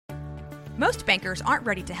Most bankers aren't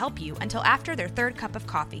ready to help you until after their third cup of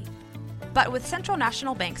coffee. But with Central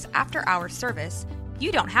National Bank's after-hours service,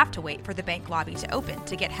 you don't have to wait for the bank lobby to open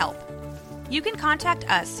to get help. You can contact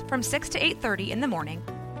us from 6 to 8:30 in the morning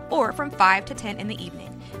or from 5 to 10 in the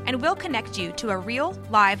evening, and we'll connect you to a real,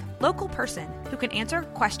 live, local person who can answer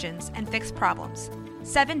questions and fix problems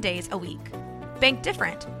 7 days a week. Bank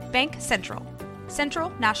different. Bank Central. Central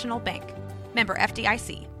National Bank. Member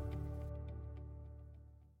FDIC.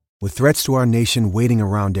 With threats to our nation waiting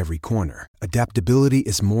around every corner, adaptability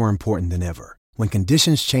is more important than ever. When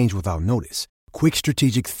conditions change without notice, quick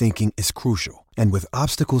strategic thinking is crucial. And with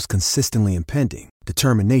obstacles consistently impending,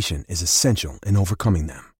 determination is essential in overcoming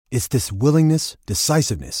them. It's this willingness,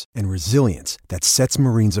 decisiveness, and resilience that sets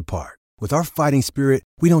Marines apart. With our fighting spirit,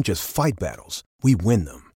 we don't just fight battles, we win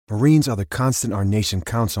them. Marines are the constant our nation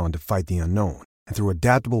counts on to fight the unknown. And through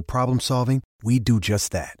adaptable problem solving, we do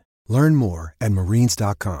just that. Learn more at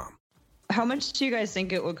marines.com. How much do you guys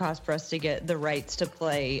think it would cost for us to get the rights to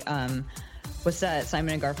play, what's that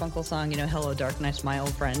Simon and Garfunkel song, Hello Darkness, My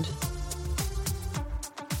Old Friend?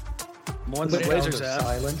 More than the Blazers have.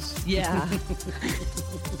 Silence. Yeah.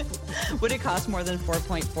 Would it cost more than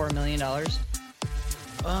 $4.4 million?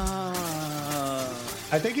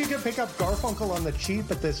 I think you can pick up Garfunkel on the cheap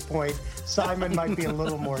at this point. Simon might be a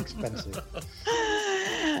little more expensive.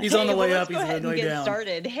 He's on the way up. He's on the way down. Let's go ahead and get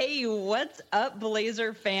started. Hey, what's up,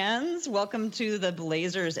 Blazer fans? Welcome to the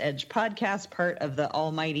Blazers Edge podcast, part of the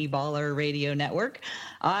Almighty Baller Radio Network.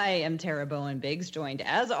 I am Tara Bowen-Biggs, joined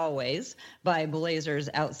as always by Blazers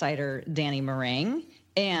outsider Danny Marang.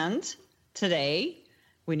 And today,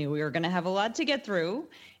 we knew we were going to have a lot to get through.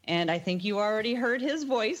 And I think you already heard his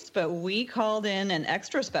voice, but we called in an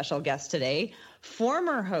extra special guest today,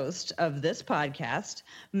 former host of this podcast,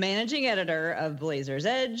 managing editor of Blazers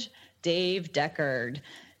Edge, Dave Deckard.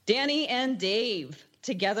 Danny and Dave,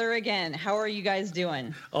 together again. How are you guys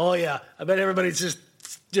doing? Oh, yeah. I bet everybody's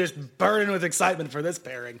just burning with excitement for this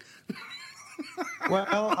pairing.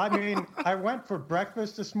 Well, I mean, I went for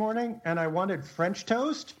breakfast this morning, and I wanted French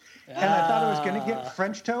toast, and I thought I was going to get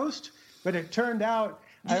French toast, but it turned out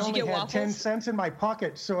I only had waffles? 10 cents in my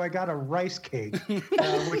pocket, so I got a rice cake,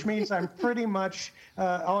 which means I'm pretty much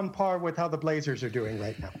on par with how the Blazers are doing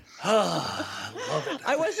right now.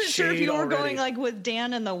 I wasn't sure if you were going like with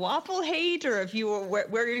Dan and the waffle hate, or if you were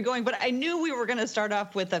where you're going, but I knew we were going to start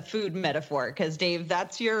off with a food metaphor because Dave,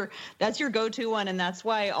 that's your go-to one, and that's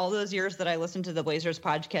why all those years that I listened to the Blazers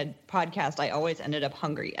podcast, I always ended up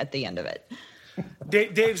hungry at the end of it.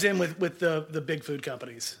 Dave's in with the big food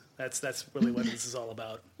companies. That's really what this is all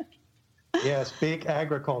about. Yes, big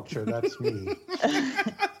agriculture. That's me.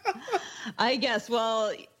 I guess.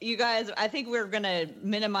 Well, you guys, I think we're going to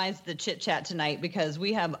minimize the chit chat tonight because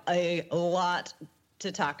we have a lot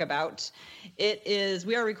to talk about.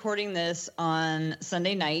 We are recording this on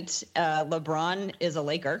Sunday night. LeBron is a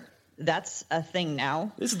Laker. That's a thing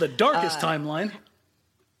now. This is the darkest timeline.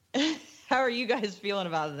 How are you guys feeling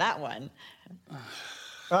about that one?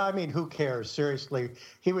 I mean, who cares? Seriously.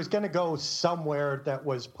 He was going to go somewhere that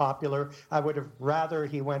was popular. I would have rather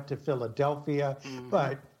he went to Philadelphia,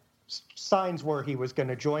 but signs were he was going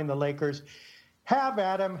to join the Lakers. Have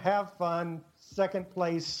at him, have fun. Second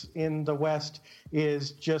place in the West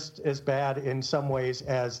is just as bad in some ways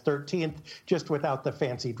as 13th, just without the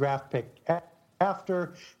fancy draft pick.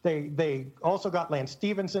 After they also got Lance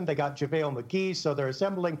Stevenson, they got JaVale McGee, so they're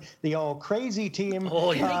assembling the all-crazy team.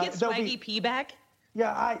 Oh, yeah. Can they get Swaggy P back?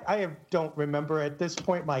 Yeah, I don't remember. At this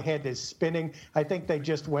point, my head is spinning. I think they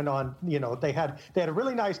just went on, they had a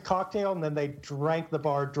really nice cocktail, and then they drank the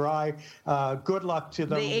bar dry. Good luck to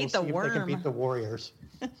them. They ate the worm. If they can beat the Warriors.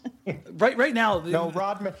 Right now. No,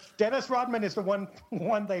 Rodman. Dennis Rodman is the one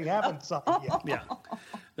they haven't signed yet. Yeah.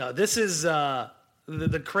 No, this is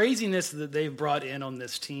the craziness that they've brought in on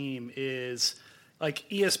this team is like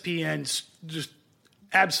ESPN's just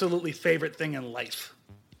absolutely favorite thing in life.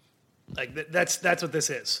 Like that's what this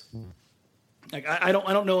is. Like I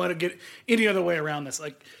don't know how to get any other way around this.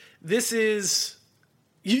 Like this is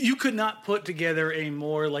you could not put together a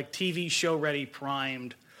more like TV show ready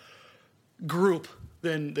primed group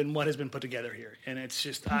than what has been put together here. And it's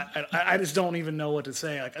just I just don't even know what to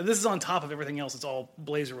say. Like this is on top of everything else. It's all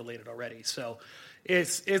Blazer related already. So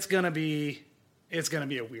it's gonna be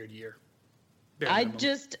a weird year.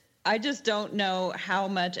 I just don't know how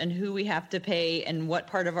much and who we have to pay and what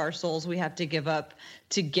part of our souls we have to give up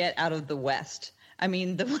to get out of the West. I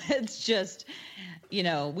mean, it's just,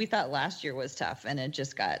 we thought last year was tough and it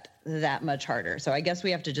just got that much harder. So I guess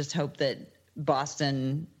we have to just hope that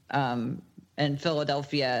Boston and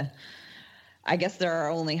Philadelphia I guess they're our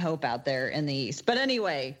only hope out there in the East. But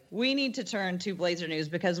anyway, we need to turn to Blazer news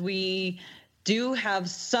because we do have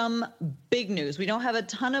some big news. We don't have a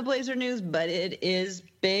ton of Blazer news, but it is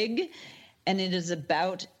big, and it is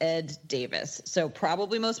about Ed Davis. So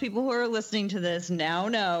probably most people who are listening to this now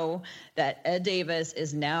know that Ed Davis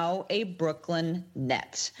is now a Brooklyn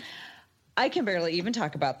Net. I can barely even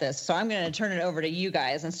talk about this, so I'm going to turn it over to you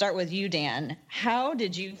guys and start with you, Dan. How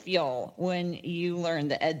did you feel when you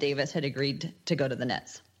learned that Ed Davis had agreed to go to the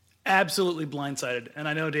Nets? Absolutely blindsided, and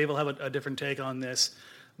I know Dave will have a different take on this,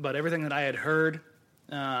 but everything that I had heard,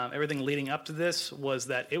 everything leading up to this was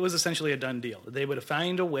that it was essentially a done deal. They would have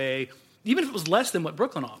found a way, even if it was less than what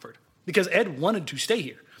Brooklyn offered, because Ed wanted to stay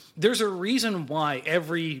here. There's a reason why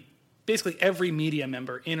basically every media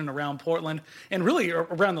member in and around Portland, and really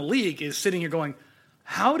around the league, is sitting here going,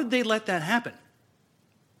 how did they let that happen?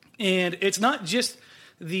 And it's not just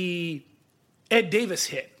the Ed Davis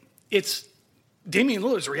hit. It's Damian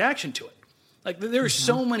Lillard's reaction to it. Like, there are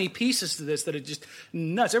so many pieces to this that are just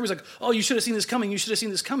nuts. Everyone's like, oh, you should have seen this coming. You should have seen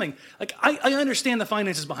this coming. Like, I understand the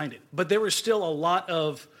finances behind it, but there was still a lot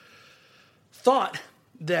of thought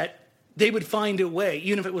that they would find a way,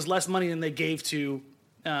 even if it was less money than they gave to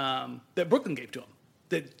that Brooklyn gave to him,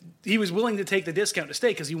 that he was willing to take the discount to stay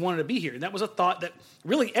because he wanted to be here. And that was a thought that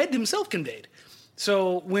really Ed himself conveyed.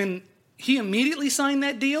 So when he immediately signed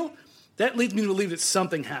that deal, that leads me to believe that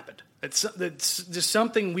something happened. That's just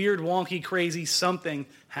something weird, wonky, crazy, something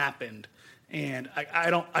happened. And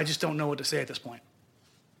I just don't know what to say at this point.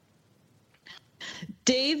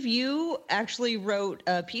 Dave, you actually wrote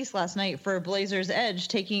a piece last night for Blazers Edge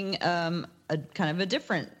taking a kind of a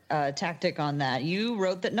different tactic on that. You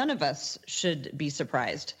wrote that none of us should be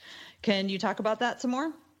surprised. Can you talk about that some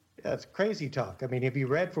more? That's crazy talk. I mean, if you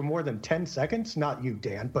read for more than 10 seconds, not you,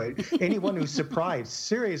 Dan, but anyone who's surprised,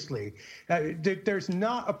 seriously, there's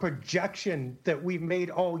not a projection that we've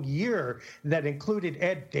made all year that included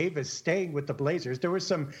Ed Davis staying with the Blazers. There were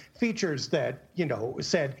some features that,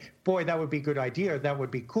 said, boy, that would be a good idea, that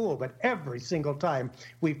would be cool. But every single time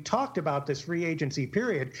we've talked about this free agency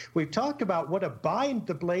period, we've talked about what a bind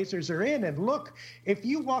the Blazers are in. And look, if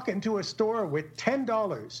you walk into a store with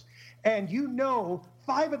 $10 and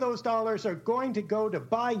 $5 of those dollars are going to go to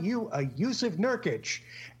buy you a Jusuf Nurkic,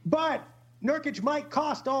 but Nurkic might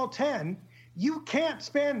cost all 10. You can't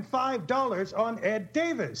spend $5 on Ed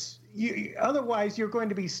Davis. Otherwise, you're going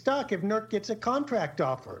to be stuck if Nurk gets a contract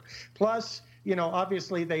offer. Plus,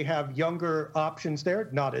 obviously they have younger options there.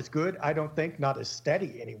 Not as good, I don't think, not as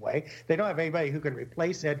steady anyway. They don't have anybody who can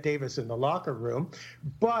replace Ed Davis in the locker room.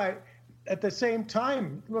 But at the same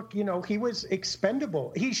time, look, he was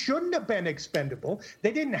expendable. He shouldn't have been expendable.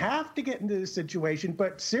 They didn't have to get into this situation,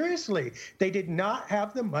 but seriously, they did not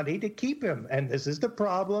have the money to keep him. And this is the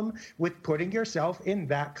problem with putting yourself in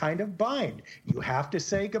that kind of bind. You have to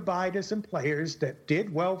say goodbye to some players that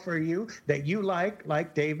did well for you, that you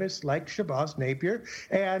like Davis, like Shabazz Napier.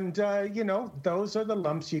 And, those are the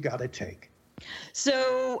lumps you got to take.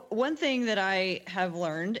 So one thing that I have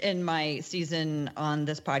learned in my season on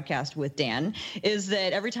this podcast with Dan is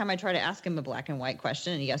that every time I try to ask him a black and white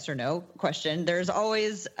question, a yes or no question, there's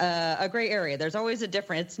always a gray area. There's always a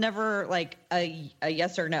different. It's never like a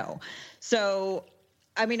yes or no. So,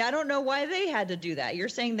 I mean, I don't know why they had to do that. You're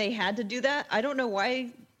saying they had to do that? I don't know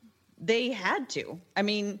why they had to. I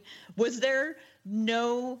mean, was there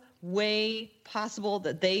no way possible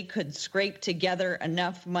that they could scrape together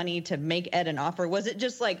enough money to make Ed an offer? Was it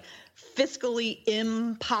just like fiscally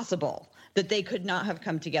impossible that they could not have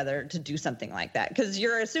come together to do something like that? Because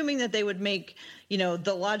you're assuming that they would make,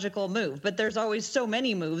 the logical move, but there's always so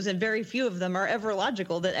many moves and very few of them are ever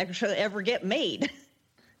logical that actually ever get made.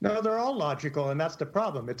 No, they're all logical, and that's the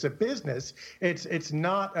problem. It's a business. It's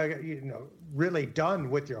not really done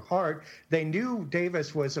with your heart. They knew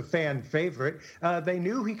Davis was a fan favorite. They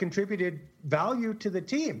knew he contributed value to the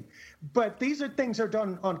team. But these are things are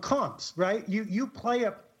done on comps, right? You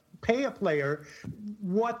pay a player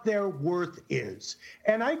what their worth is,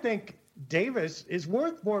 and I think Davis is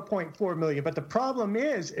worth $4.4 million, but the problem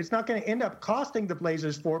is it's not going to end up costing the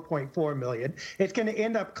Blazers $4.4 million. It's going to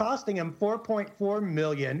end up costing them $4.4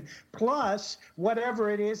 million plus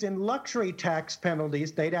whatever it is in luxury tax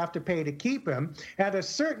penalties they'd have to pay to keep him. At a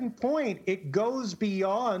certain point, it goes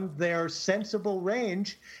beyond their sensible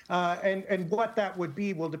range, and what that would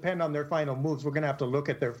be will depend on their final moves. We're going to have to look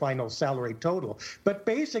at their final salary total. But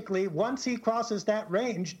basically, once he crosses that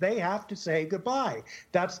range, they have to say goodbye.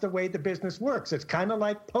 That's the way the business works. It's kind of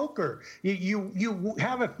like poker. You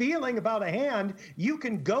have a feeling about a hand, you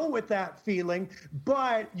can go with that feeling,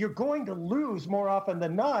 but you're going to lose more often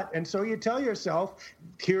than not. And so you tell yourself,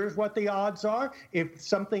 Here's what the odds are. If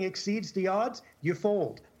something exceeds the odds, you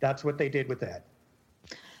fold. That's what they did with that.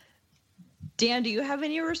 Dan, do you have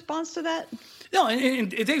any response to that? No, and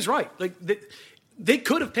Dave's right. Like they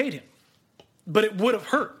could have paid him, but it would have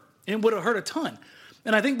hurt. And it would have hurt a ton.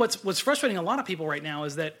 And I think what's frustrating a lot of people right now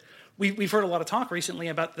is that we've heard a lot of talk recently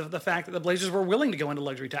about the fact that the Blazers were willing to go into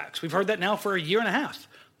luxury tax. We've heard that now for a year and a half.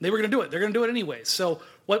 They were going to do it. They're going to do it anyways. So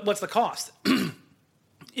what's the cost?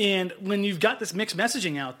 And when you've got this mixed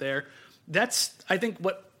messaging out there, that's, I think,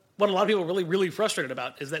 what a lot of people are really, really frustrated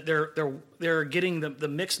about is that they're getting the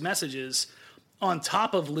mixed messages on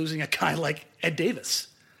top of losing a guy like Ed Davis.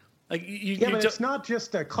 Like but it's not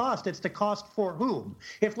just the cost. It's the cost for whom?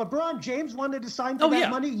 If LeBron James wanted to sign for that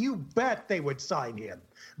money, you bet they would sign him.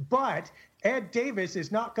 But Ed Davis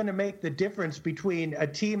is not going to make the difference between a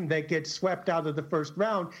team that gets swept out of the first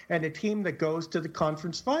round and a team that goes to the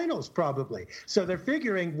conference finals, probably. So they're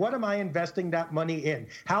figuring, what am I investing that money in?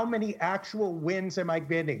 How many actual wins am I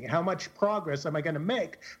getting? How much progress am I going to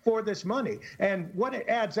make for this money? And what it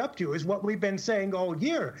adds up to is what we've been saying all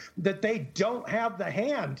year, that they don't have the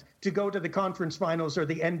hand to go to the conference finals or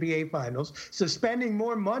the NBA finals. So spending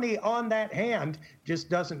more money on that hand just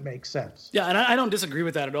doesn't make sense. Yeah, and I don't disagree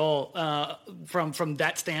with that at all. From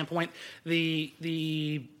that standpoint,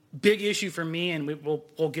 the big issue for me, and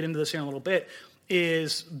we'll get into this here in a little bit,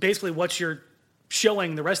 is basically what you're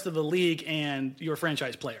showing the rest of the league and your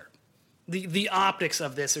franchise player. The optics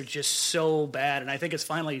of this are just so bad, and I think it's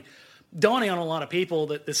finally dawning on a lot of people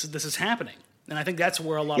that this is happening. And I think that's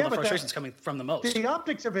where a lot of the frustration is coming from the most. The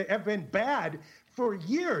optics of it have been bad for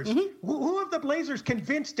years. Mm-hmm. Who have the Blazers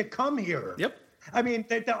convinced to come here? Yep. I mean,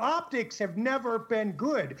 the optics have never been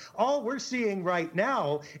good. All we're seeing right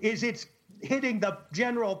now is it's hitting the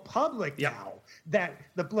general public now that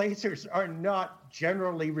the Blazers are not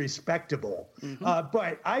generally respectable. Mm-hmm.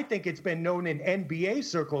 But I think it's been known in NBA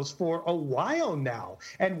circles for a while now.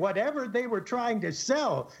 And whatever they were trying to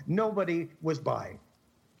sell, nobody was buying.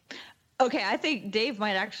 Okay, I think Dave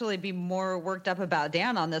might actually be more worked up about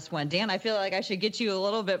Dan on this one. Dan, I feel like I should get you a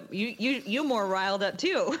little bit, you more riled up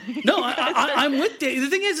too. No, I'm with Dave.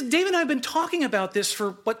 The thing is, Dave and I have been talking about this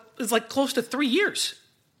for what is like close to 3 years.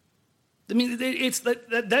 I mean, it's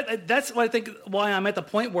that's what I think why I'm at the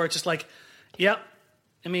point where it's just like, yeah,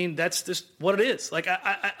 I mean, that's just what it is. Like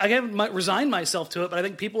I haven't resigned myself to it, but I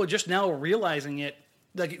think people are just now realizing it.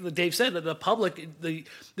 Like Dave said, that the public, the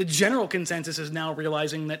general consensus is now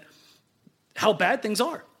realizing that how bad things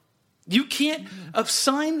are. You can't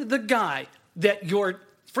assign the guy that your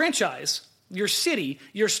franchise, your city,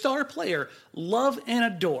 your star player love and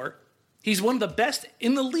adore. He's one of the best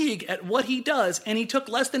in the league at what he does, and he took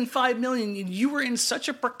less than $5 million, and you were in such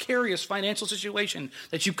a precarious financial situation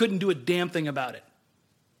that you couldn't do a damn thing about it.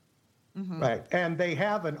 Mm-hmm. Right. And they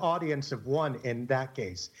have an audience of one in that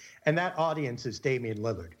case. And that audience is Damian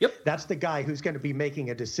Lillard. Yep. That's the guy who's going to be making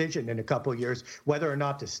a decision in a couple of years whether or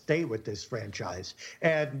not to stay with this franchise.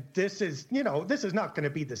 And this is not going to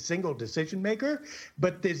be the single decision maker,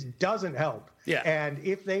 but this doesn't help. Yeah. And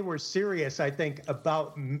if they were serious, I think,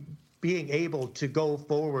 about being able to go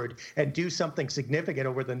forward and do something significant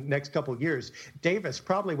over the next couple of years, Davis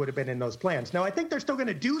probably would have been in those plans. Now, I think they're still going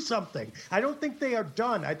to do something. I don't think they are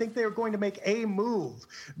done. I think they are going to make a move.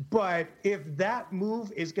 But if that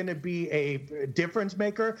move is going to be a difference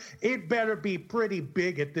maker, it better be pretty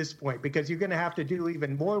big at this point, because you're going to have to do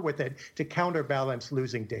even more with it to counterbalance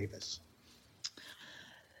losing Davis.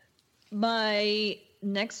 My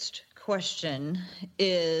next question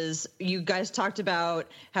is, you guys talked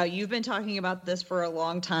about how you've been talking about this for a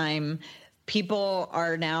long time. People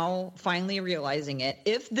are now finally realizing it.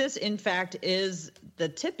 If this, in fact, is the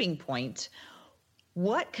tipping point,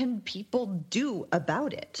 what can people do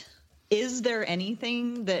about it? Is there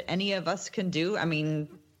anything that any of us can do? I mean,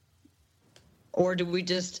 or do we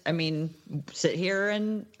just, sit here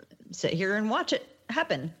and watch it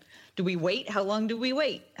happen? Do we wait? How long do we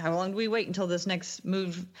wait? How long do we wait until this next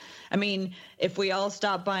move? I mean, if we all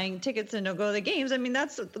stop buying tickets and don't go to the games, I mean,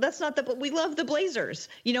 that's not but we love the Blazers.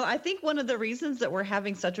 I think one of the reasons that we're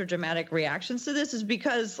having such a dramatic reactions to this is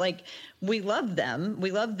because, like, we love them.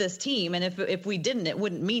 We love this team. And if we didn't, it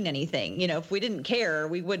wouldn't mean anything. If we didn't care,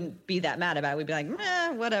 we wouldn't be that mad about it. We'd be like,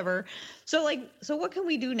 whatever. So what can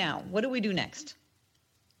we do now? What do we do next?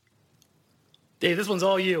 Dave, this one's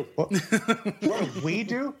all you. What we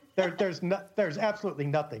do? There's absolutely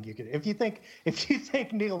nothing you can. If you think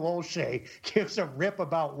Neil Olshey gives a rip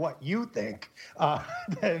about what you think,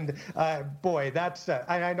 then boy, that's.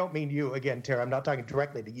 I don't mean you again, Tara. I'm not talking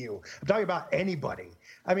directly to you. I'm talking about anybody.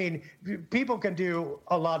 I mean, people can do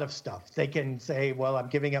a lot of stuff. They can say, well, I'm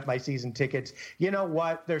giving up my season tickets. You know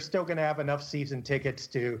what? They're still going to have enough season tickets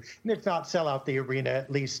to, if not sell out the arena,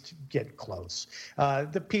 at least get close.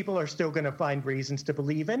 The people are still going to find reasons to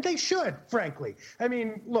believe, and they should, frankly. I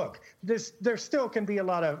mean, look, there still can be a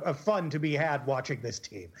lot of fun to be had watching this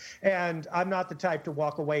team. And I'm not the type to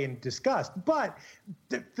walk away in disgust. But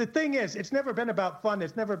the thing is, it's never been about fun.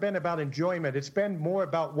 It's never been about enjoyment. It's been more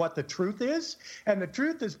about what the truth is. And the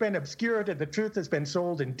truth has been obscured, and the truth has been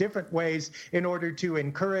sold in different ways in order to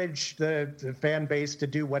encourage the fan base to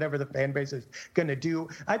do whatever the fan base is going to do.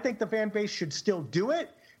 I think the fan base should still do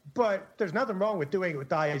it. But there's nothing wrong with doing it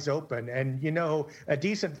with eyes open. And, a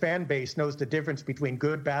decent fan base knows the difference between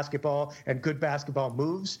good basketball and good basketball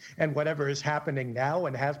moves and whatever is happening now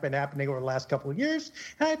and has been happening over the last couple of years.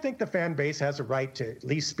 And I think the fan base has a right to at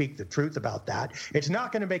least speak the truth about that. It's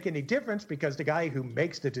not going to make any difference because the guy who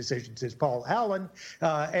makes the decisions is Paul Allen.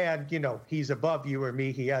 And, he's above you or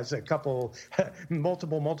me. He has a couple,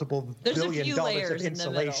 multiple There's billion dollars of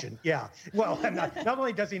insulation. Yeah. Well, not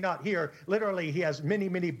only does he not hear, literally he has many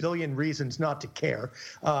billion reasons not to care.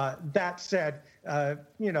 That said,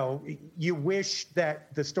 you wish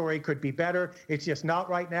that the story could be better. It's just not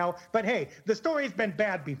right now. But hey, the story's been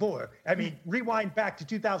bad before. I mean, rewind back to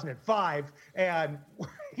 2005, and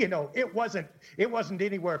it wasn't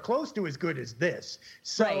anywhere close to as good as this.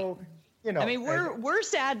 So, right. I mean, we're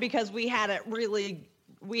sad because we had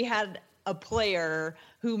a player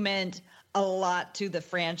who meant a lot to the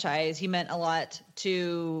franchise. He meant a lot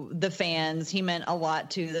to the fans. He meant a lot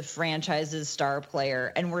to the franchise's star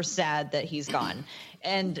player. And we're sad that he's gone.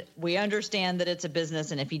 And we understand that it's a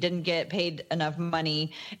business. And if he didn't get paid enough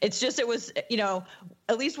money, it was,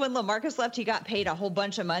 at least when LaMarcus left, he got paid a whole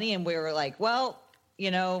bunch of money. And we were like, well, we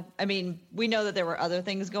know that there were other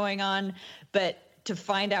things going on, but to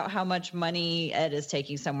find out how much money Ed is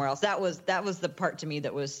taking somewhere else, that was the part to me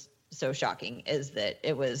that was so shocking, is that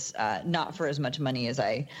it was not for as much money as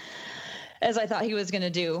I thought he was going to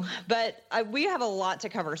do. But we have a lot to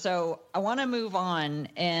cover, so I want to move on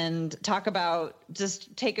and talk about,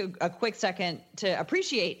 just take a quick second to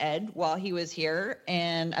appreciate Ed while he was here.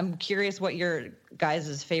 And I'm curious what your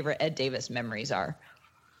guys' favorite Ed Davis memories are.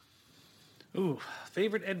 Ooh,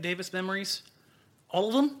 favorite Ed Davis memories? All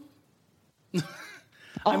of them?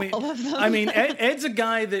 Ed's a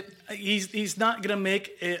guy that he's not going to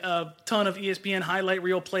make a ton of ESPN highlight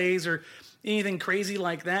reel plays or anything crazy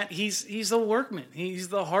like that. He's a workman. He's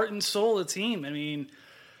the heart and soul of the team. I mean,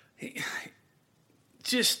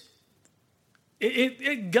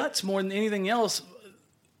 it guts more than anything else.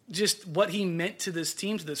 Just what he meant to this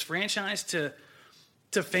team, to this franchise, to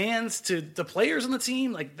fans, to the players on the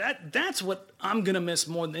team. Like that's what I'm going to miss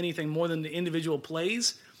more than anything, more than the individual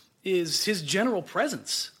plays, is his general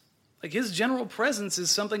presence. Like, his general presence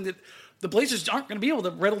is something that the Blazers aren't going to be able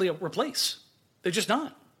to readily replace. They're just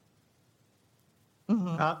not.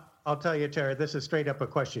 Mm-hmm. I'll tell you, Terry, this is straight up a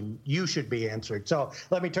question you should be answering. So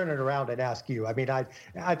let me turn it around and ask you. I mean,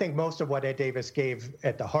 I think most of what Ed Davis gave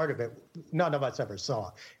at the heart of it, none of us ever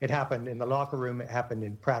saw. It happened in the locker room. It happened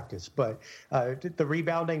in practice. But the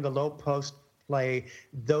rebounding, the low post play,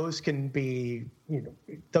 those can be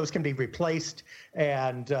replaced,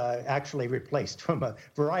 and actually replaced from a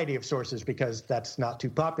variety of sources, because that's not too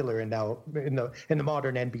popular in the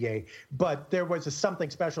modern NBA. But there was something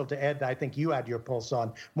special to Ed that I think you had your pulse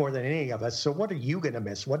on more than any of us. So what are you going to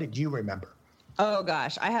miss? What did you remember? Oh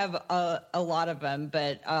gosh, I have a lot of them,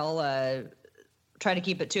 but I'll try to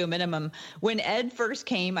keep it to a minimum. When Ed first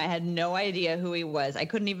came, I had no idea who he was. I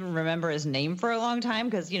couldn't even remember his name for a long time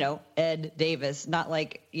because, Ed Davis, not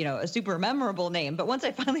like, a super memorable name. But once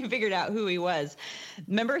I finally figured out who he was,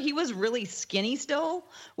 remember, he was really skinny still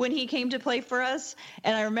when he came to play for us.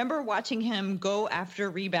 And I remember watching him go after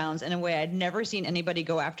rebounds in a way I'd never seen anybody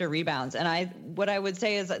go after rebounds. And what I would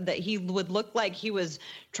say is that he would look like he was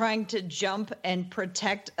trying to jump and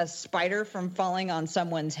protect a spider from falling on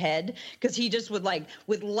someone's head, because he just would,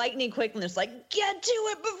 with lightning quickness, get to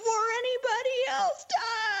it before anybody else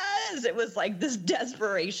does. It was like this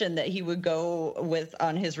desperation that he would go with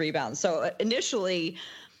on his rebounds. So initially,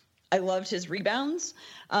 I loved his rebounds,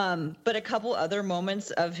 but a couple other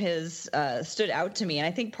moments of his stood out to me. And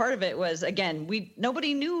I think part of it was, again,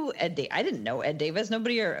 nobody knew Ed Davis. I didn't know Ed Davis.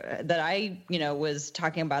 Nobody that I was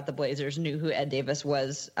talking about the Blazers knew who Ed Davis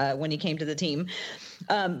was when he came to the team.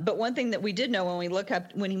 But one thing that we did know when we looked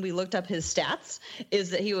up his stats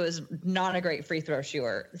is that he was not a great free throw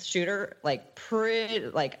shooter.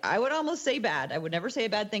 I would almost say bad. I would never say a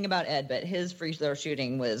bad thing about Ed, but his free throw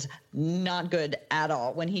shooting was not good at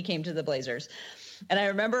all when he came to the Blazers. And I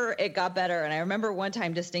remember it got better. And I remember one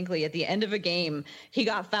time distinctly at the end of a game, he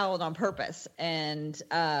got fouled on purpose. And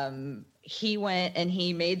he went and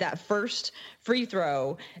he made that first free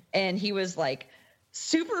throw, and he was like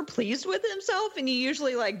super pleased with himself. And you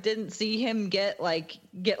usually like didn't see him get like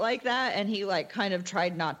that. And he like kind of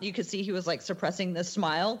tried not, you could see he was like suppressing this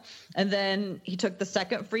smile. And then he took the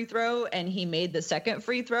second free throw and he made the second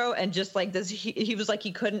free throw. And just like this, he was like,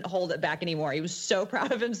 he couldn't hold it back anymore. He was so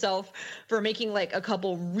proud of himself for making like a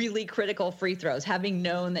couple really critical free throws, having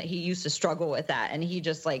known that he used to struggle with that. And he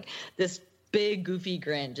just like this big goofy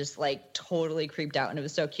grin, just like totally creeped out. And it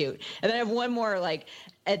was so cute. And then I have one more like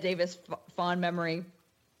Ed Davis fond memory.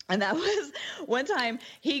 And that was one time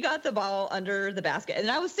he got the ball under the basket.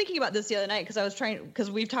 And I was thinking about this the other night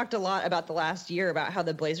because we've talked a lot about the last year about how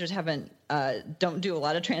the Blazers don't do a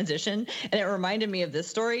lot of transition. And it reminded me of this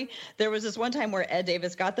story. There was this one time where Ed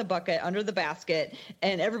Davis got the bucket under the basket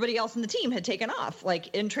and everybody else in the team had taken off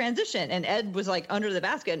like in transition. And Ed was like under the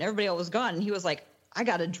basket and everybody else was gone. And he was like, I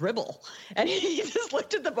got to dribble. And he just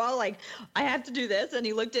looked at the ball like, I have to do this. And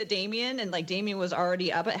he looked at Damian, and like Damian was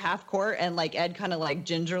already up at half court, and like Ed kind of like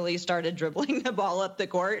gingerly started dribbling the ball up the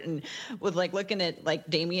court and was like looking at like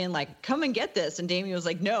Damian like, come and get this. And Damian was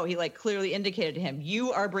like, no. He like clearly indicated to him,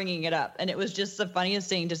 you are bringing it up. And it was just the funniest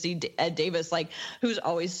thing to see Ed Davis, like, who's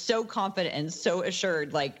always so confident and so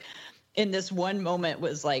assured, like in this one moment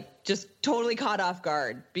was like just totally caught off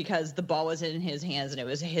guard because the ball was in his hands and it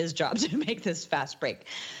was his job to make this fast break.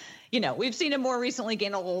 You know, we've seen him more recently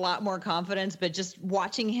gain a lot more confidence, but just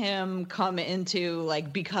watching him come into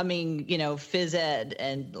like becoming, you know, phys ed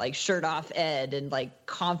and like shirt off Ed and like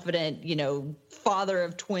confident, you know, father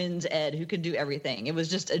of twins Ed who can do everything. It was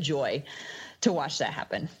just a joy to watch that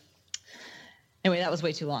happen. Anyway, that was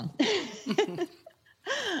way too long.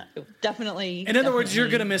 Definitely. In other words, you're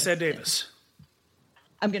going to miss Ed Davis.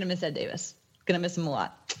 I'm going to miss Ed Davis. Going to miss him a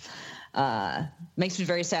lot. Makes me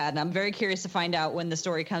very sad. And I'm very curious to find out when the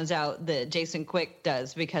story comes out that Jason Quick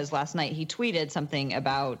does, because last night he tweeted something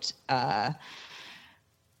about,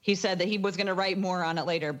 he said that he was going to write more on it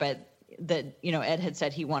later, but that, you know, Ed had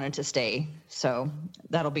said he wanted to stay. So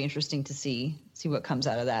that'll be interesting to see what comes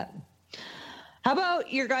out of that. How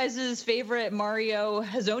about your guys' favorite Mario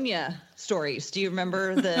Hezonja stories? Do you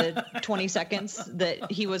remember the 20 seconds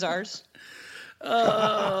that he was ours?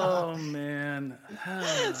 Oh, man.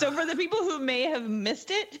 So for the people who may have missed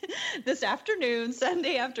it, this afternoon,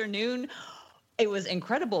 Sunday afternoon, it was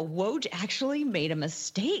incredible. Woj actually made a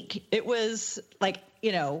mistake. It was like,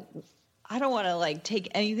 you know, I don't want to like take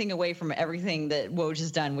anything away from everything that Woj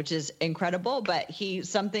has done, which is incredible, but he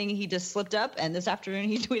just slipped up. And this afternoon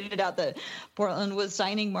he tweeted out that Portland was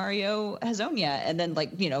signing Mario Hezonja. And then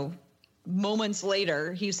like, you know, moments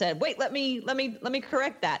later he said, wait, let me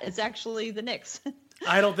correct that. It's actually the Knicks.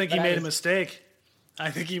 I don't think he made a mistake.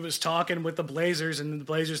 I think he was talking with the Blazers and the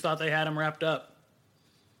Blazers thought they had him wrapped up.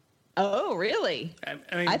 Oh, really?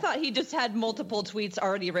 I mean, I thought he just had multiple tweets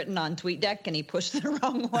already written on TweetDeck and he pushed the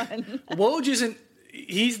wrong one. Woj isn't –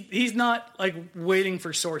 he's not, like, waiting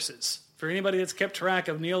for sources. For anybody that's kept track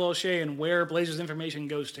of Neil O'Shea and where Blazers information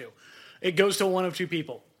goes to, it goes to one of two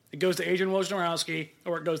people. It goes to Adrian Wojnarowski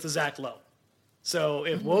or it goes to Zach Lowe. So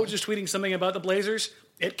if Woj is tweeting something about the Blazers,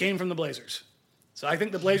 it came from the Blazers. So I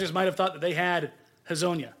think the Blazers might have thought that they had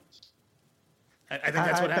Hezonja. I think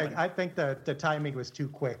that's what happened. I think the timing was too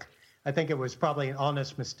quick. I think it was probably an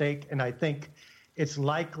honest mistake, and I think it's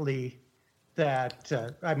likely that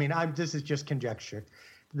this is just conjecture,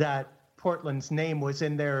 that Portland's name was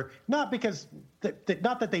in there not because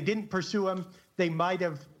not that they didn't pursue him, they might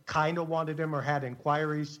have kind of wanted him or had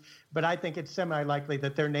inquiries, but I think it's semi-likely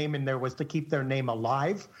that their name in there was to keep their name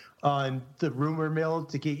alive on the rumor mill,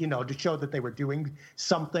 to keep, to show that they were doing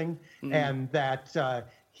something, and that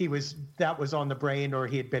that was on the brain, or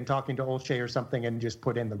he had been talking to O'Shea or something and just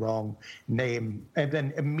put in the wrong name and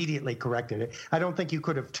then immediately corrected it. I don't think you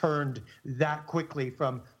could have turned that quickly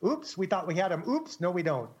from, oops, we thought we had him. Oops, no, we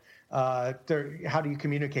don't. How do you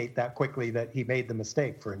communicate that quickly that he made the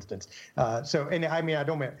mistake, for instance? I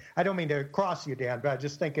don't mean to cross you, Dan, but I'm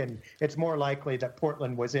just thinking it's more likely that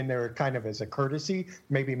Portland was in there kind of as a courtesy,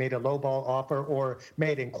 maybe made a lowball offer or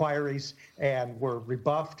made inquiries and were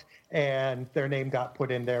rebuffed, and their name got put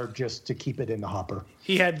in there just to keep it in the hopper.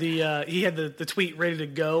 He had the tweet ready to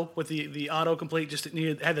go with the autocomplete, just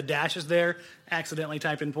had the dashes there, accidentally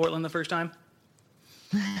typed in Portland the first time.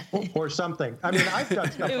 Or something. I mean, I've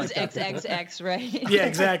done stuff like that. It was XXX, right? Yeah,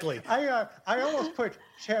 exactly. I almost put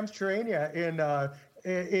Shams Charania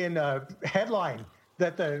in a headline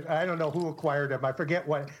that I don't know who acquired him. I forget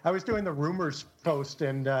what. I was doing the rumors post,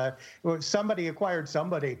 and somebody acquired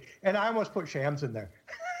somebody, and I almost put Shams in there.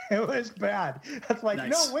 It was bad. It's like,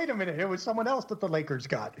 Nice. no, wait a minute. It was someone else that the Lakers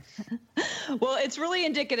got. Well, it's really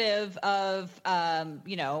indicative of, of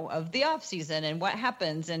the off season and what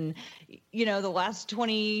happens. And, the last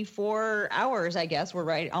 24 hours, I guess, we're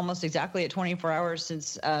right almost exactly at 24 hours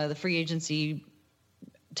since the free agency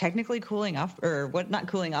technically cooling off, or what, not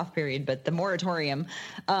cooling off period, but the moratorium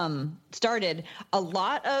started. A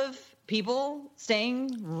lot of people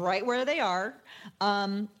staying right where they are,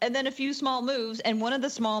 and then a few small moves. And one of the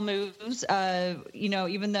small moves,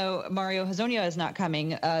 even though Mario Hezonja is not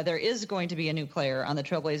coming, there is going to be a new player on the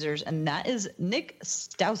Trailblazers, and that is Nick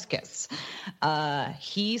Stauskas.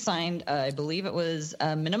 He signed, I believe it was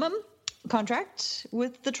a minimum contract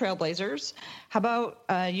with the Trailblazers. How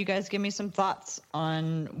about you guys give me some thoughts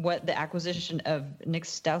on what the acquisition of Nick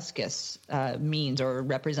Stauskas means or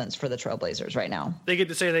represents for the Trailblazers right now? They get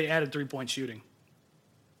to say they added 3-point shooting.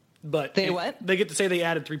 But what? They get to say they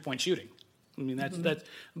added 3-point shooting. I mean, that's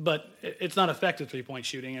but it's not effective 3-point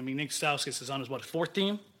shooting. I mean, Nick Stauskas is on his fourth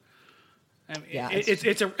team. I mean, yeah,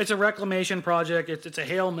 it's a reclamation project. It's a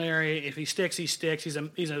Hail Mary. If he sticks, he sticks. He's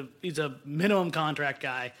a minimum contract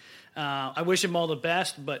guy. I wish him all the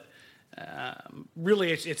best, but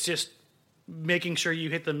really it's just making sure you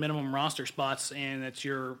hit the minimum roster spots, and that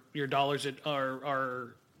your dollars that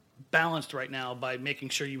are balanced right now by making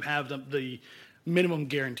sure you have the minimum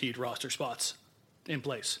guaranteed roster spots in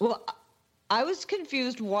place. Well, I was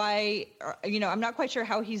confused why, I'm not quite sure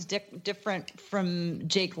how he's different from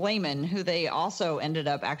Jake Layman, who they also ended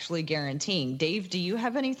up actually guaranteeing. Dave, do you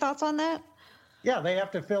have any thoughts on that? Yeah, they have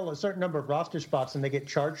to fill a certain number of roster spots, and they get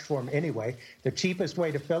charged for them anyway. The cheapest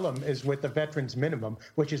way to fill them is with the veterans minimum,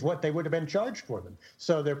 which is what they would have been charged for them.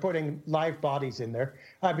 So they're putting live bodies in there.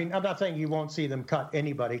 I mean, I'm not saying you won't see them cut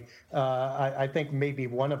anybody. I think maybe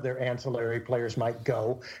one of their ancillary players might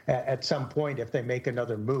go at some point if they make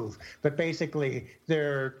another move. But basically,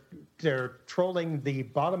 they're trolling the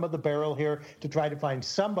bottom of the barrel here to try to find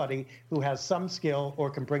somebody who has some skill or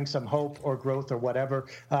can bring some hope or growth or whatever.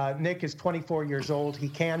 Nick is 24 years old. He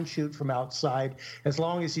can shoot from outside. As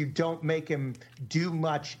long as you don't make him do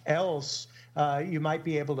much else, you might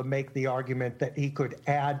be able to make the argument that he could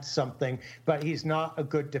add something, but he's not a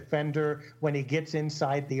good defender. When he gets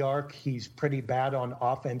inside the arc, he's pretty bad on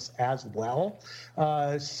offense as well.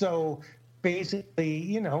 So basically,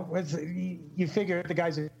 you figure the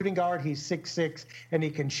guy's a shooting guard, he's 6'6", and he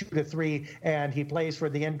can shoot a 3, and he plays for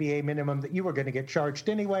the NBA minimum that you were going to get charged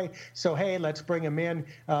anyway. So, hey, let's bring him in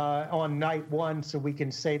on night one so we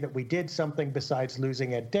can say that we did something besides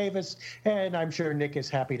losing Ed Davis. And I'm sure Nick is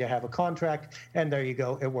happy to have a contract, and there you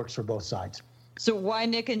go. It works for both sides. So why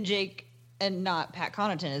Nick and Jake and not Pat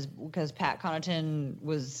Connaughton? Is because Pat Connaughton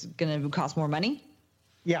was going to cost more money?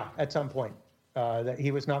 Yeah, at some point. That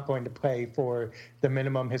he was not going to pay for the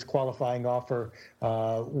minimum. His qualifying offer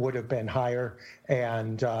would have been higher,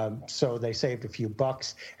 and so they saved a few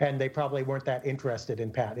bucks, and they probably weren't that interested in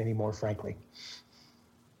Pat anymore, frankly.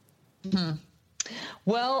 Mm-hmm.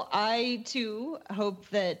 Well, I, too, hope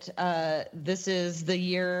that this is the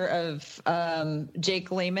year of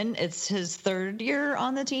Jake Layman. It's his third year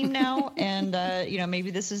on the team now, and,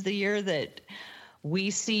 maybe this is the year that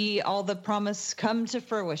we see all the promise come to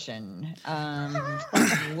fruition.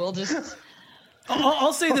 We'll just...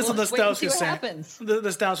 I'll say this on the Stauskas signing. The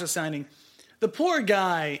Stauskas signing. The poor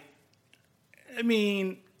guy, I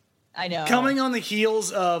mean... I know. Coming on the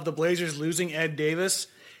heels of the Blazers losing Ed Davis,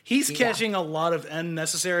 he's catching a lot of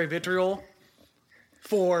unnecessary vitriol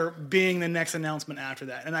for being the next announcement after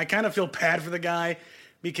that. And I kind of feel bad for the guy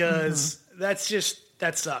because that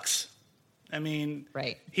sucks. I mean,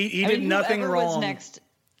 right. He did nothing wrong. Was next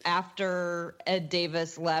after Ed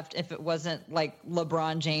Davis left, if it wasn't like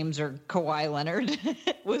LeBron James or Kawhi Leonard,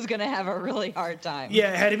 was going to have a really hard time.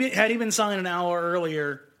 Yeah, had he been signed an hour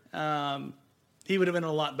earlier, he would have been in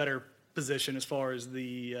a lot better position as far as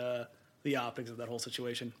the optics of that whole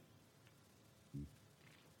situation.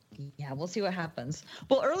 Yeah, we'll see what happens.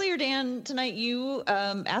 Well, earlier, Dan, tonight you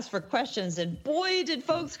asked for questions, and boy, did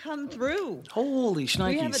folks come through. Holy shnikes.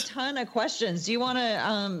 We have a ton of questions. Do you want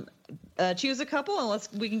to choose a couple, and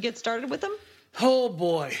we can get started with them? Oh,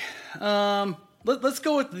 boy. Let's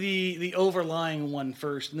go with the overlying one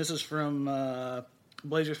first, and this is from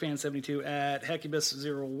Blazers fan 72 at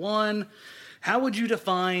Hecubus01. How would you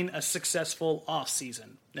define a successful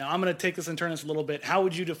offseason? Now, I'm going to take this and turn this a little bit. How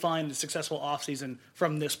would you define a successful offseason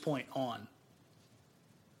from this point on?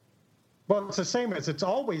 Well, it's the same as it's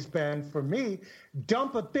always been for me.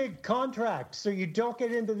 Dump a big contract so you don't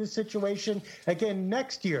get into the situation again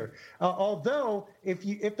next year. Although, if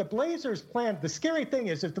the Blazers plan, the scary thing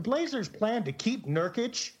is if the Blazers plan to keep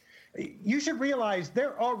Nurkic, You should realize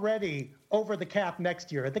they're already over the cap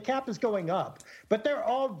next year. The cap is going up, but they're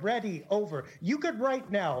already over. You could right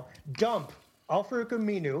now dump Al-Farouq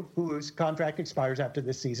Aminu, whose contract expires after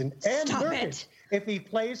this season, and Nurkic. If he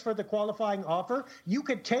plays for the qualifying offer, you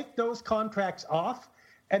could take those contracts off,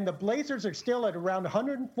 and the Blazers are still at around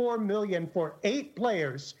 $104 million for 8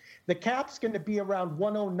 players. The cap's going to be around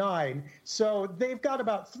 109, so they've got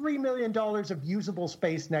about $3 million of usable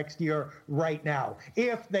space next year right now,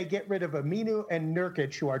 if they get rid of Aminu and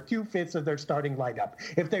Nurkic, who are 2/5 of their starting lineup.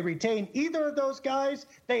 If they retain either of those guys,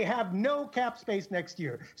 they have no cap space next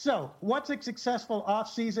year. So what's a successful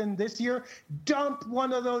offseason this year? Dump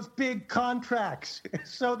one of those big contracts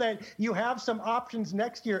so that you have some options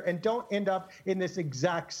next year and don't end up in this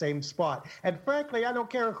exact same spot. And frankly, I don't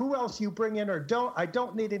care who else you bring in or don't. I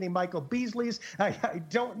don't need any Michael Beasleys. I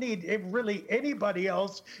don't need really anybody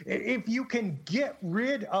else if you can get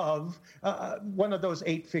rid of one of those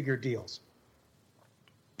 8-figure deals.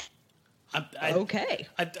 Okay.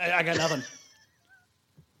 I got nothing.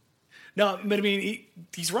 No, but I mean,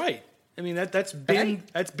 he's right. I mean, that's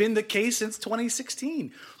been the case since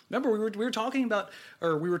 2016. Remember, we were talking about,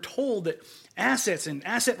 or we were told that assets and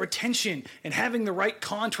asset retention and having the right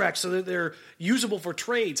contracts so that they're usable for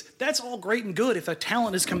trades, that's all great and good if the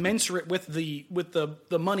talent is commensurate with the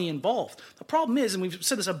money involved. The problem is, and we've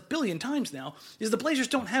said this a billion times now, is the Blazers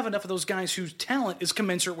don't have enough of those guys whose talent is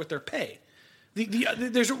commensurate with their pay.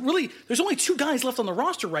 There's only 2 guys left on the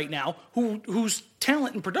roster right now whose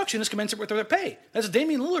talent and production is commensurate with their pay. That's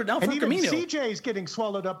Damian Lillard and Al-Farouq Aminu. And even CJ is getting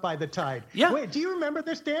swallowed up by the tide. Yeah. Wait, do you remember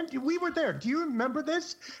this, Dan? We were there. Do you remember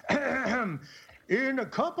this? In a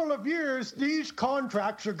couple of years, these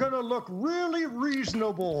contracts are going to look really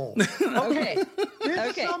reasonable. Okay.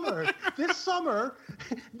 This summer,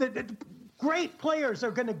 the great players are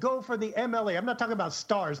going to go for the MLE. I'm not talking about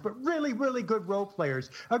stars, but really, really good role players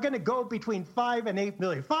are going to go between $5 and $8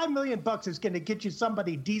 million. $5 million is going to get you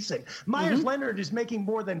somebody decent. Myers Leonard is making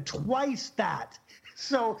more than twice that.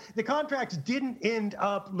 So the contracts didn't end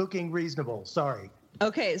up looking reasonable. Sorry.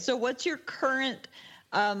 Okay, so what's your current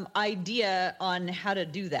idea on how to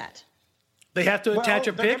do that? They have to attach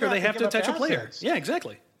a pick or they have to attach a player. Assets. Yeah,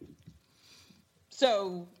 exactly.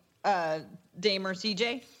 So, Dame or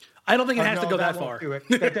CJ? I don't think it has to go that won't far. Do it.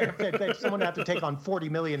 Someone would have to take on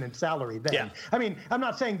 $40 million in salary then. Yeah. I mean, I'm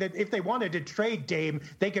not saying that if they wanted to trade Dame,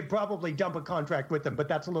 they could probably dump a contract with them, but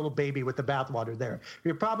that's a little baby with the bathwater there.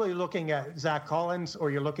 You're probably looking at Zach Collins,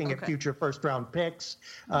 or you're looking at future first-round picks.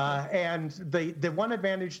 And the one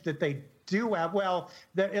advantage that they do have,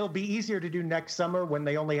 it'll be easier to do next summer when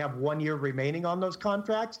they only have 1 year remaining on those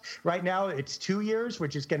contracts. Right now, it's 2 years,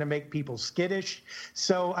 which is going to make people skittish.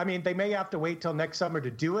 So, I mean, they may have to wait till next summer to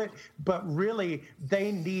do it, but really,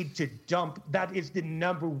 they need to dump. That is the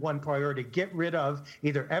number one priority. Get rid of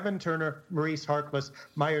either Evan Turner, Maurice Harkless,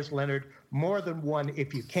 Myers Leonard, more than one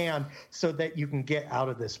if you can, so that you can get out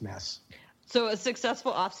of this mess. So a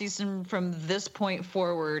successful offseason from this point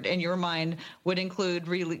forward, in your mind, would include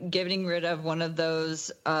getting rid of one of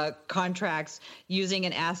those contracts, using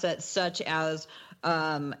an asset such as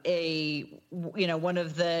one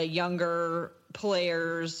of the younger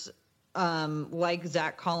players like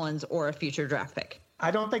Zach Collins or a future draft pick.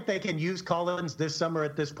 I don't think they can use Collins this summer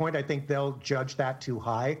at this point. I think they'll judge that too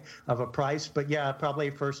high of a price. But yeah,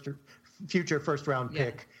 probably future first round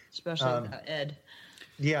pick. Especially Ed.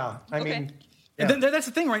 Yeah, I mean, and that's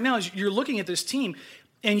the thing right now is you're looking at this team,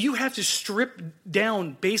 and you have to strip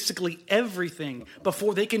down basically everything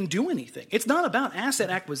before they can do anything. It's not about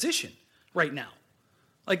asset acquisition right now.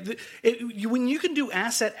 Like when you can do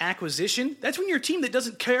asset acquisition, that's when you're a team that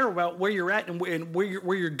doesn't care about where you're at and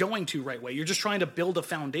where you're going to right way. You're just trying to build a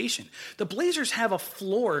foundation. The Blazers have a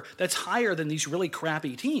floor that's higher than these really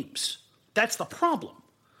crappy teams. That's the problem.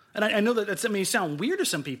 And I know that may sound weird to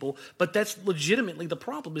some people, but that's legitimately the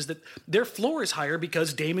problem, is that their floor is higher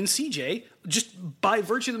because Dame and CJ, just by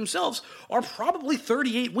virtue of themselves, are probably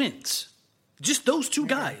 38 wins. Just those 2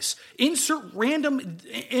 guys. Insert random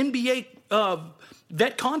NBA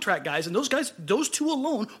vet contract guys, and those 2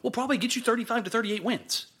 alone will probably get you 35 to 38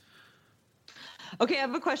 wins. Okay, I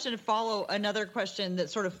have a question to follow. Another question that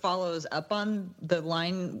sort of follows up on the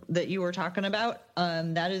line that you were talking about.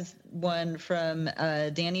 That is one from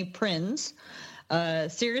Danny Prinz.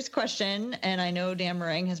 Serious question, and I know Dan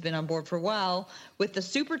Meringue has been on board for a while. With the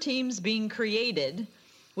super teams being created,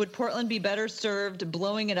 would Portland be better served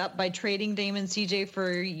blowing it up by trading Dame and CJ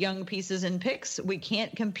for young pieces and picks? We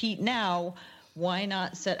can't compete now. Why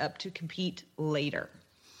not set up to compete later?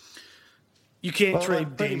 You can't trade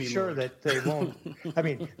I'm pretty Damian sure Lillard. that they won't. I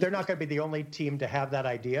mean, they're not going to be the only team to have that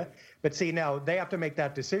idea. But see, now they have to make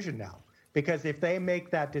that decision now. Because if they make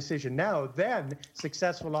that decision now, then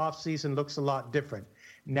successful offseason looks a lot different.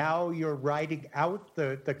 Now you're riding out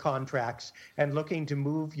the contracts and looking to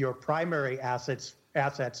move your primary assets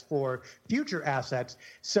for future assets.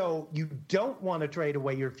 So you don't want to trade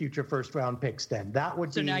away your future first-round picks then. That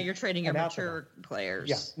would So be now you're trading your mature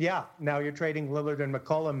players. Yeah. Now you're trading Lillard and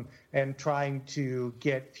McCollum and trying to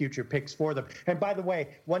get future picks for them. And by the way,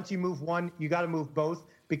 once you move one, you got to move both,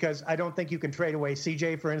 because I don't think you can trade away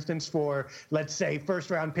CJ, for instance, for, let's say,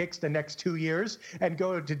 first-round picks the next 2 years and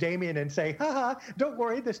go to Damian and say, don't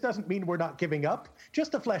worry, this doesn't mean we're not giving up.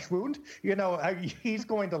 Just a flesh wound. He's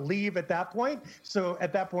going to leave at that point. So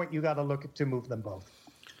at that point, you got to look to move them both.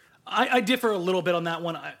 I differ a little bit on that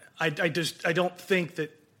one. I don't think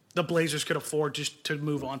that the Blazers could afford just to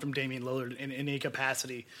move on from Damian Lillard in any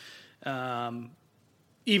capacity,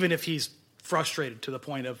 even if he's frustrated to the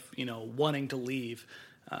point of wanting to leave.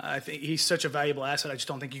 I think he's such a valuable asset. I just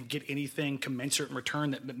don't think you can get anything commensurate in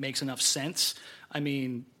return that makes enough sense. I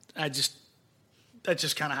mean, that's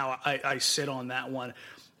just kind of how I sit on that one.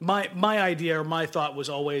 My idea or my thought was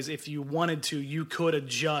always, if you wanted to, you could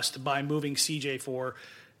adjust by moving CJ for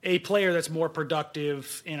a player that's more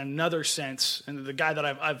productive in another sense. And the guy that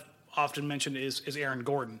I've often mentioned is Aaron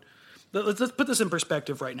Gordon. Let's put this in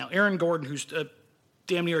perspective right now. Aaron Gordon, who's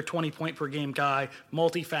damn near a 20-point-per-game guy,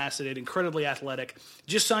 multifaceted, incredibly athletic,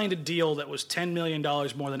 just signed a deal that was $10 million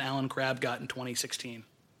more than Alan Crabb got in 2016.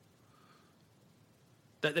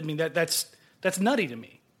 That's nutty to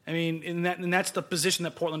me. I mean, and that's the position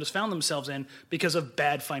that Portland has found themselves in because of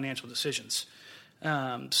bad financial decisions.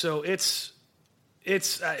 So it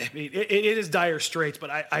is dire straits, but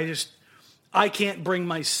I can't bring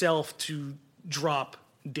myself to drop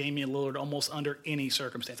Damian Lillard almost under any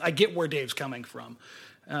circumstance. I get where Dave's coming from.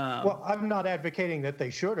 Well, I'm not advocating that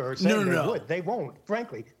they should or saying they would. They won't.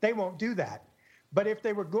 Frankly, they won't do that. But if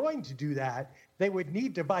they were going to do that, they would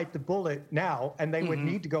need to bite the bullet now, and they would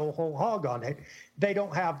need to go whole hog on it. They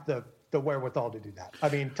don't have the wherewithal to do that. I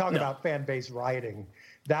mean, talk about fan base rioting.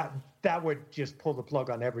 That would just pull the plug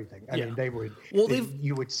on everything. I mean, they would. Well,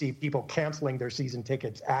 you would see people canceling their season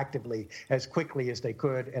tickets actively as quickly as they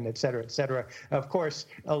could, and et cetera, et cetera. Of course,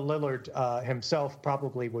 Lillard himself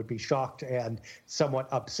probably would be shocked and somewhat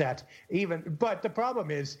upset. But the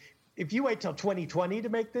problem is, if you wait till 2020 to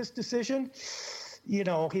make this decision,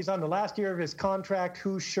 he's on the last year of his contract.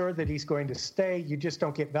 Who's sure that he's going to stay? You just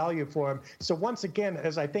don't get value for him. So once again,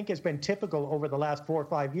 as I think has been typical over the last 4 or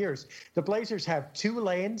 5 years, the Blazers have 2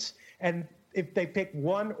 lanes, and if they pick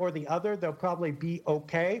one or the other, they'll probably be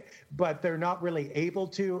okay, but they're not really able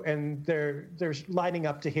to, and they're lining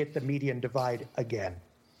up to hit the median divide again.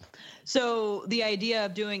 So the idea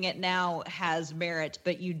of doing it now has merit,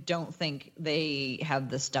 but you don't think they have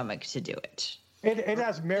the stomach to do it? It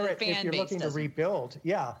has merit if you're looking to rebuild.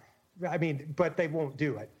 Yeah. I mean, but they won't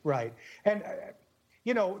do it. Right. And,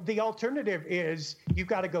 the alternative is you've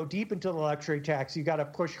got to go deep into the luxury tax. You got to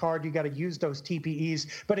push hard. You got to use those TPEs.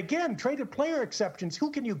 But again, traded player exceptions, who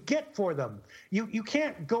can you get for them? You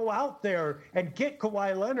can't go out there and get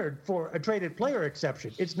Kawhi Leonard for a traded player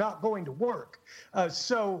exception. It's not going to work.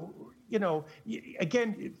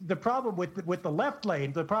 Again, the problem with the left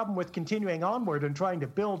lane, the problem with continuing onward and trying to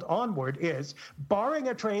build onward is, barring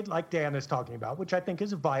a trade like Dan is talking about, which I think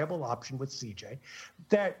is a viable option with CJ,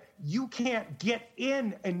 that you can't get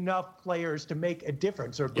in enough players to make a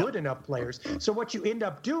difference, or good enough players. So what you end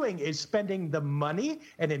up doing is spending the money,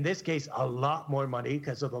 and in this case, a lot more money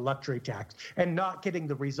because of the luxury tax, and not getting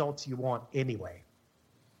the results you want anyway.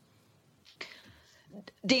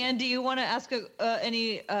 Dan, do you want to ask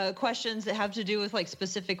any questions that have to do with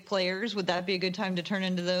specific players? Would that be a good time to turn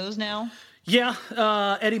into those now? Yeah.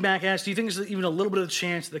 Eddie Mack asked, do you think there's even a little bit of a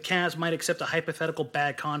chance the Cavs might accept a hypothetical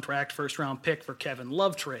bad contract first-round pick for Kevin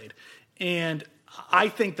Love trade? And I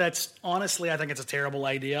think I think it's a terrible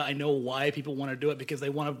idea. I know why people want to do it, because they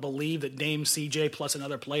want to believe that Dame, CJ plus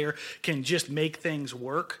another player can just make things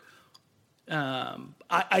work.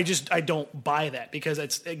 I don't buy that, because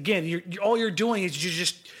it's, again, all you're doing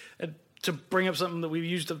is to bring up something that we've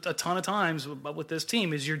used a ton of times with this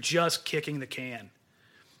team, is you're just kicking the can.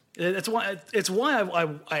 It's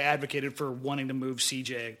why I advocated for wanting to move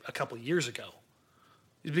CJ a couple of yees ago,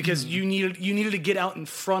 is because you needed to get out in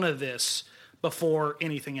front of this before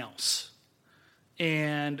anything else,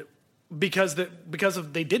 and because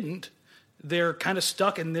they didn't, they're kind of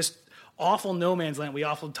stuck in this awful no man's land we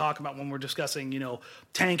often talk about when we're discussing,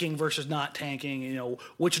 tanking versus not tanking,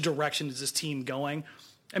 which direction is this team going?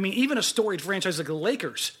 I mean, even a storied franchise like the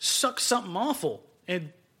Lakers sucks something awful.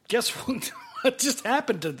 And guess what? What just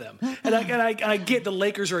happened to them? And I get the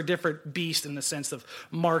Lakers are a different beast in the sense of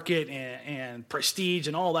market and prestige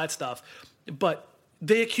and all that stuff. But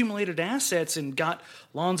they accumulated assets and got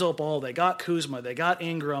Lonzo Ball, they got Kuzma, they got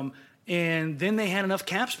Ingram, and then they had enough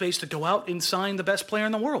cap space to go out and sign the best player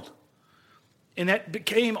in the world. And that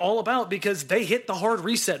became all about because they hit the hard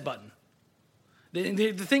reset button.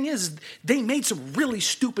 The thing is, they made some really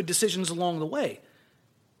stupid decisions along the way.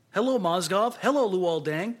 Hello, Mozgov. Hello, Luol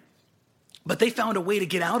Deng. But they found a way to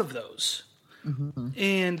get out of those. Mm-hmm.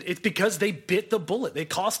 And it's because they bit the bullet. They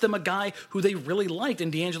cost them a guy who they really liked in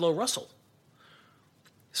D'Angelo Russell.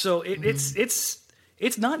 So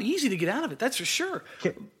it's not easy to get out of it, that's for sure.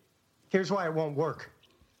 Here's why it won't work.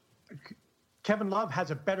 Kevin Love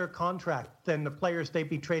has a better contract than the players they'd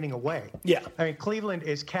be trading away. Yeah. I mean, Cleveland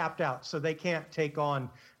is capped out, so they can't take on,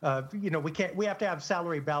 we have to have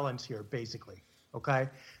salary balance here, basically. Okay.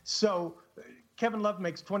 So Kevin Love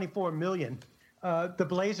makes $24 million. The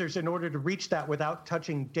Blazers, in order to reach that without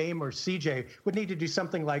touching Dame or CJ, would need to do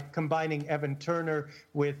something like combining Evan Turner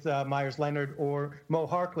with Myers Leonard or Mo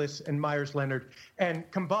Harkless and Myers Leonard. And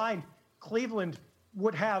combined, Cleveland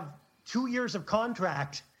would have 2 years of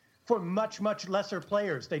contract for much, much lesser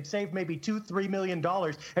players. They'd save maybe $2-3 million.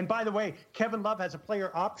 And by the way, Kevin Love has a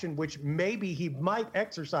player option, which maybe he might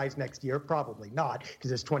exercise next year. Probably not,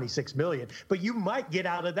 because it's $26 million. But you might get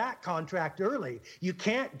out of that contract early. You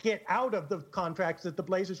can't get out of the contracts that the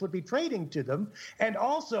Blazers would be trading to them. And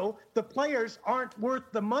also, the players aren't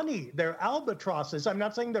worth the money. They're albatrosses. I'm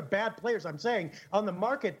not saying they're bad players. I'm saying on the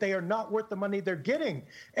market, they are not worth the money they're getting.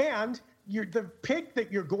 And the pick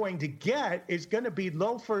that you're going to get is going to be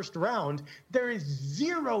low first round. There is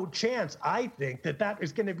zero chance, I think, that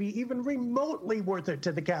is going to be even remotely worth it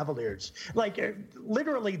to the Cavaliers. Like,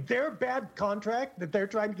 literally, their bad contract that they're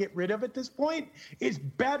trying to get rid of at this point is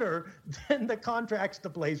better than the contracts the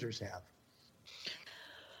Blazers have.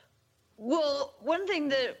 Well, one thing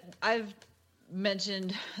that I've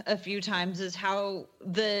mentioned a few times is how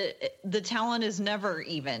the talent is never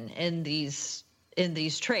even in these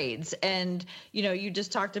trades. And, you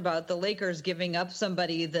just talked about the Lakers giving up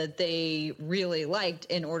somebody that they really liked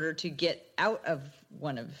in order to get out of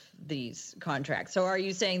one of these contracts. So are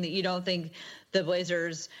you saying that you don't think the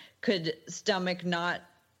Blazers could stomach not,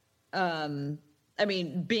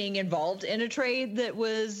 being involved in a trade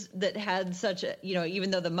that had such a,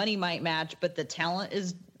 even though the money might match, but the talent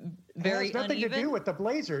is very uneven? It has nothing to do with the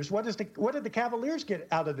Blazers. What did the Cavaliers get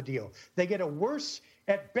out of the deal? They get a worse,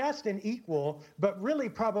 at best, an equal, but really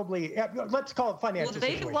probably, let's call it financial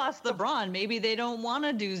situation. Well, they lost LeBron. Maybe they don't want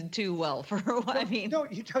to do too well for what I mean. No,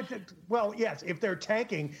 well, yes, if they're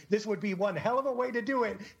tanking, this would be one hell of a way to do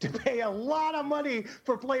it, to pay a lot of money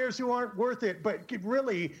for players who aren't worth it. But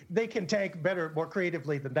really, they can tank better, more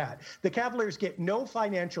creatively than that. The Cavaliers get no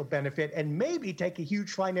financial benefit and maybe take a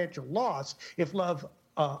huge financial loss if Love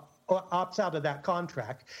opts out of that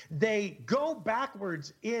contract. They go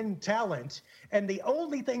backwards in talent, and the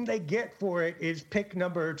only thing they get for it is pick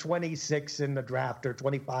number 26 in the draft, or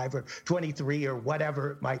 25 or 23 or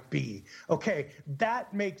whatever it might be. Okay,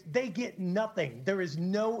 they get nothing. There is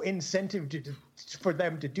no incentive for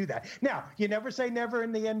them to do that. Now, you never say never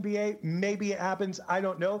in the NBA. Maybe it happens. I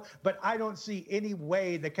don't know. But I don't see any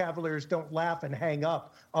way the Cavaliers don't laugh and hang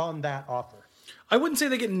up on that offer. I wouldn't say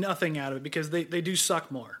they get nothing out of it, because they do suck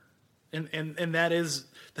more. And that is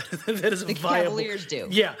the viable. Cavaliers do.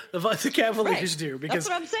 Yeah, the Cavaliers do. Because, that's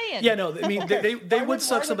what I'm saying. Yeah, no, I mean, they would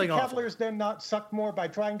suck something off. Why would the Cavaliers then not suck more by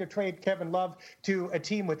trying to trade Kevin Love to a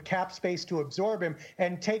team with cap space to absorb him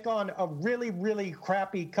and take on a really, really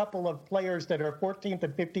crappy couple of players that are 14th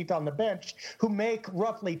and 15th on the bench who make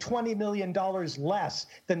roughly $20 million less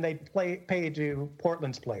than they pay to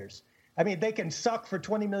Portland's players? I mean, they can suck for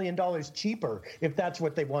 $20 million cheaper if that's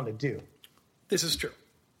what they want to do. This is true.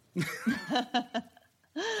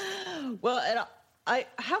 Well,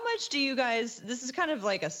 how much do you guys, this is kind of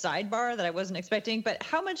like a sidebar that I wasn't expecting, but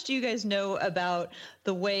how much do you guys know about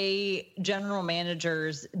the way general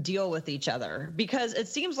managers deal with each other? Because it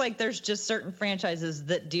seems like there's just certain franchises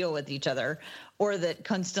that deal with each other, or that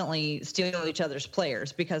constantly steal each other's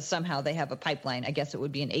players because somehow they have a pipeline. I guess it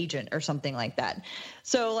would be an agent or something like that.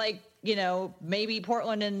 So maybe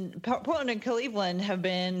Portland and Cleveland have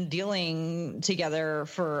been dealing together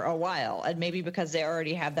for a while, and maybe because they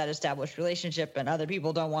already have that established relationship and other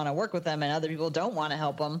people don't want to work with them and other people don't want to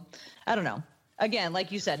help them. I don't know. Again,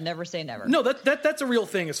 like you said, never say never. No, that's a real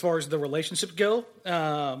thing as far as the relationships go.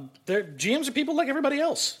 GMs are people like everybody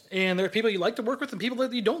else, and there are people you like to work with and people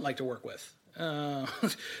that you don't like to work with.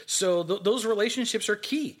 So those relationships are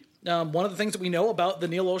key. One of the things that we know about the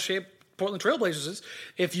Neil Olshey Portland Trailblazers is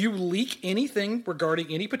if you leak anything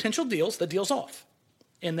regarding any potential deals, the deal's off.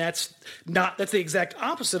 And that's the exact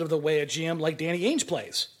opposite of the way a GM like Danny Ainge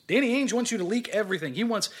plays. Danny Ainge wants you to leak everything. He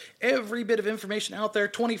wants every bit of information out there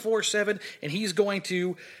 24/7, and he's going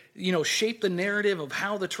to, shape the narrative of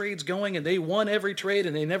how the trade's going, and they won every trade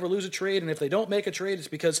and they never lose a trade, and if they don't make a trade, it's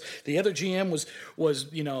because the other GM was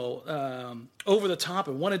over the top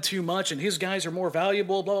and wanted too much, and his guys are more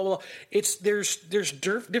valuable, blah, blah, blah. There's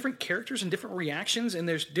different characters and different reactions, and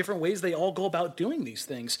there's different ways they all go about doing these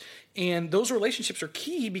things. And those relationships are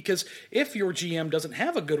key, because if your GM doesn't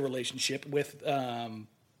have a good relationship with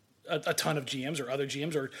a ton of GMs or other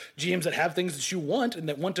GMs or GMs that have things that you want and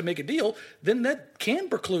that want to make a deal, then that can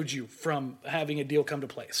preclude you from having a deal come to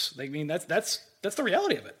place. I mean, that's the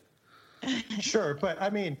reality of it. Sure, but I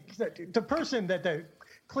mean, the person that the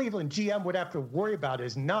Cleveland GM would have to worry about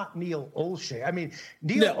is not Neil Olshey. I mean,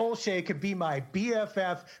 Neil Olshey could be my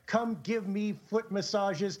BFF, come give me foot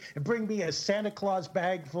massages and bring me a Santa Claus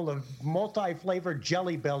bag full of multi-flavored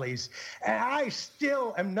Jelly Bellies. And I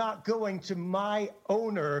still am not going to my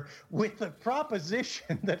owner with the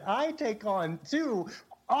proposition that I take on two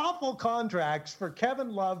awful contracts for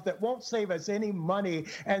Kevin Love that won't save us any money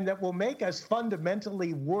and that will make us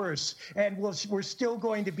fundamentally worse, and we're still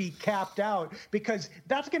going to be capped out, because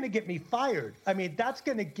that's going to get me fired. I mean, that's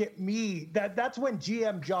going to get me, that's when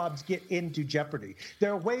GM jobs get into jeopardy.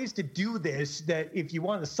 There are ways to do this that, if you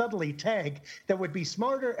want to subtly tank, that would be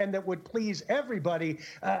smarter and that would please everybody,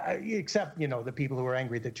 except, the people who are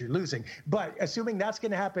angry that you're losing. But assuming that's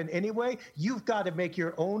going to happen anyway, you've got to make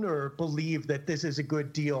your owner believe that this is a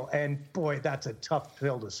good deal. And boy, that's a tough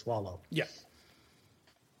pill to swallow. Yeah.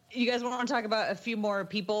 You guys want to talk about a few more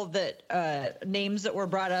people that names that were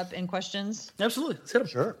brought up in questions? Absolutely. Let's hit them.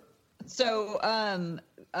 Sure. So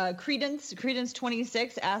Credence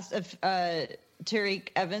 26 asked if Tariq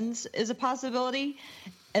Evans is a possibility.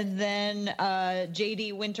 And then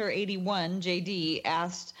JD Winter 81, JD,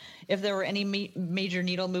 asked if there were any major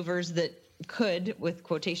needle movers that could, with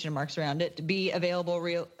quotation marks around it, be available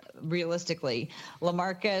realistically.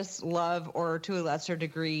 LaMarcus, Love, or to a lesser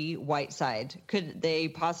degree, Whiteside. Could they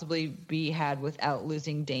possibly be had without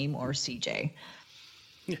losing Dame or CJ?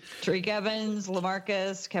 Yeah. Tariq Evans,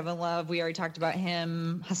 LaMarcus, Kevin Love, we already talked about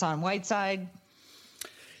him. Hassan Whiteside.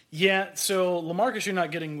 Yeah, so LaMarcus you're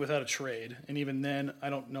not getting without a trade, and even then, I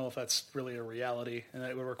don't know if that's really a reality, and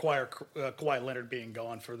it would require Kawhi Leonard being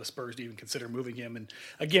gone for the Spurs to even consider moving him. And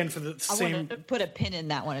again, for the same, I want to put a pin in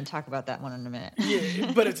that one and talk about that one in a minute.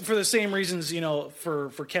 Yeah, but it's for the same reasons,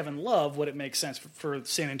 for Kevin Love, would it make sense for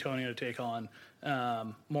San Antonio to take on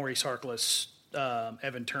Maurice Harkless,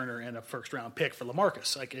 Evan Turner, and a first-round pick for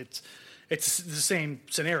LaMarcus? Like it's the same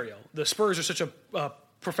scenario. The Spurs are such a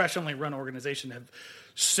professionally run organization, have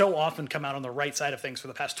so often come out on the right side of things for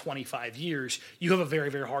the past 25 years, you have a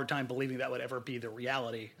very, very hard time believing that would ever be the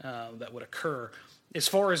reality that would occur. As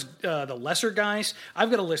far as the lesser guys,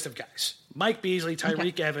 I've got a list of guys. Mike Beasley,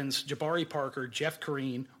 Tyreek Evans, Jabari Parker, Jeff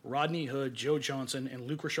Green, Rodney Hood, Joe Johnson, and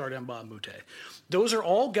Luc Richard Mbah a Moute. Those are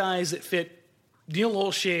all guys that fit Neil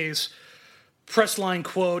Olshey's press line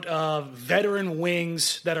quote of veteran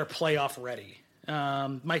wings that are playoff ready.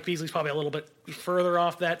 Mike Beasley's probably a little bit further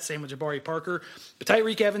off that, same with Jabari Parker. But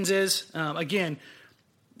Tyreek Evans is, again,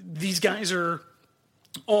 these guys are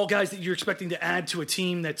all guys that you're expecting to add to a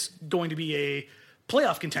team that's going to be a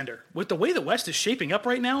playoff contender. With the way the West is shaping up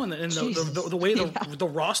right now, and the way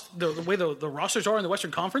the way the rosters are in the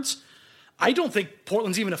Western Conference, I don't think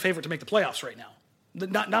Portland's even a favorite to make the playoffs right now.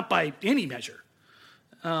 Not by any measure.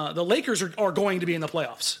 The Lakers are going to be in the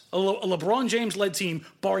playoffs. A LeBron James-led team,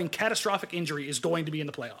 barring catastrophic injury, is going to be in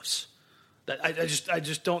the playoffs. I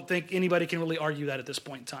just don't think anybody can really argue that at this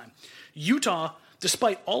point in time. Utah,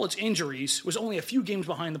 despite all its injuries, was only a few games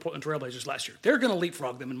behind the Portland Trailblazers last year. They're going to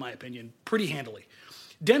leapfrog them, in my opinion, pretty handily.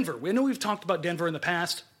 Denver, we know we've talked about Denver in the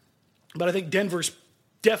past, but I think Denver's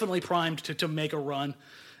definitely primed to make a run.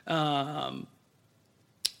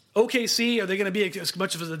 OKC, are they going to be as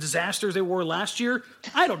much of a disaster as they were last year?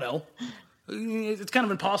 I don't know. It's kind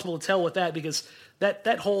of impossible to tell with that, because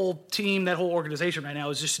that whole team, that whole organization right now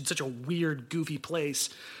is just in such a weird, goofy place.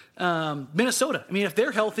 Minnesota, I mean, if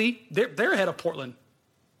they're healthy, they're ahead of Portland,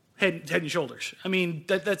 head and shoulders. I mean,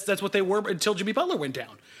 that's what they were until Jimmy Butler went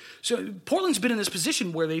down. So Portland's been in this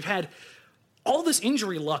position where they've had all this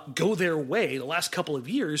injury luck go their way the last couple of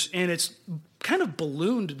years, and it's kind of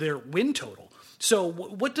ballooned their win total. So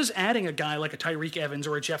what does adding a guy like a Tyreek Evans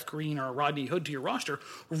or a Jeff Green or a Rodney Hood to your roster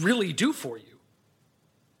really do for you?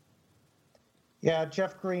 Yeah,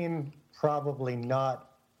 Jeff Green, probably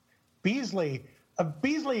not. Beasley,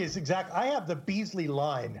 Beasley is exact. I have the Beasley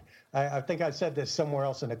line. I think I said this somewhere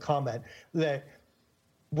else in a comment that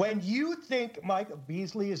when you think Mike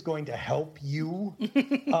Beasley is going to help you,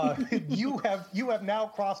 you have now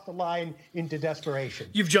crossed the line into desperation.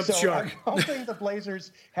 You've jumped the shark. I'm hoping the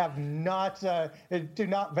Blazers have do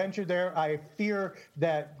not venture there. I fear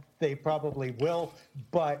that they probably will,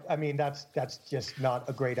 but I mean that's just not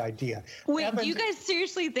a great idea. Wait, do you guys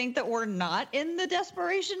seriously think that we're not in the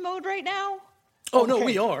desperation mode right now? Oh, no,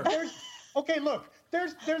 we are. Okay, look,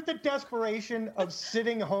 there's the desperation of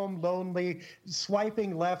sitting home lonely,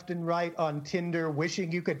 swiping left and right on Tinder,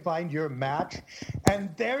 wishing you could find your match. And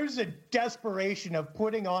there's a desperation of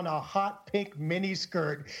putting on a hot pink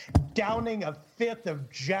miniskirt, downing a fifth of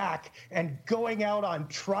Jack, and going out on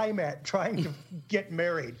TriMet trying to get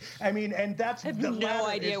married. I mean, and that's I have no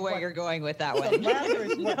idea where you're going with that one. The latter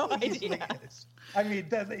is what No Beasley idea. is. I mean,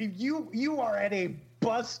 you are at a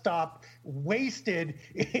bus stop, wasted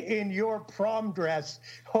in your prom dress,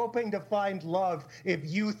 hoping to find love if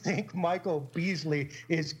you think Michael Beasley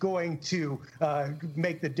is going to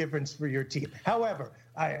make the difference for your team. However,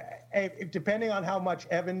 depending on how much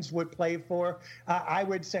Evans would play for, I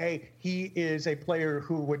would say he is a player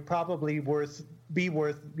who would probably be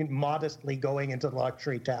worth modestly going into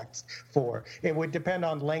luxury tax for. It would depend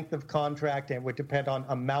on length of contract, and it would depend on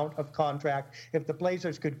amount of contract. If the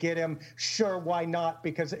Blazers could get him, sure, why not?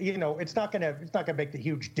 Because it's not gonna make the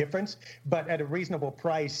huge difference, but at a reasonable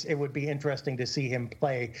price, it would be interesting to see him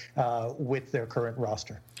play with their current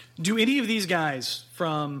roster. Do any of these guys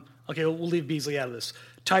we'll leave Beasley out of this,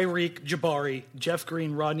 Tyreek, Jabari, Jeff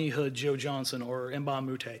Green, Rodney Hood, Joe Johnson, or Mbah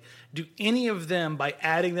Moute, do any of them, by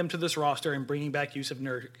adding them to this roster and bringing back Yusuf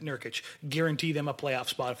Nurkic, guarantee them a playoff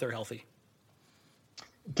spot if they're healthy?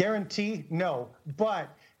 Guarantee? No.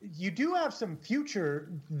 But you do have some future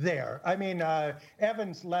there. I mean,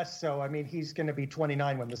 Evans less so. I mean, he's going to be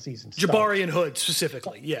 29 when the season starts. Jabari and Hood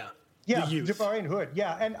specifically, yeah. Yeah, Jabari and Hood,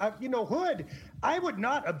 yeah. And, Hood, I would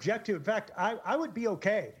not object to. In fact, I would be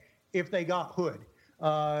okay if they got Hood.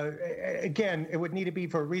 Again, it would need to be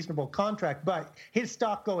for a reasonable contract, but his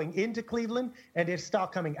stock going into Cleveland and his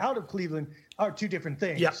stock coming out of Cleveland are two different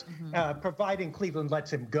things. Yeah. Providing Cleveland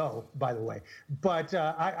lets him go, by the way. But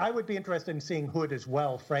I would be interested in seeing Hood as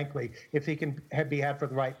well, frankly, if he can be had for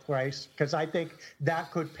the right price, because I think that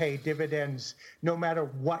could pay dividends no matter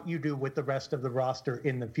what you do with the rest of the roster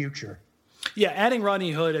in the future. Yeah, adding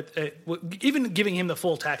Rodney Hood, even giving him the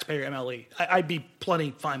full taxpayer MLE, I'd be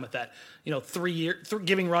plenty fine with that. 3 years,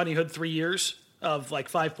 giving Rodney Hood 3 years of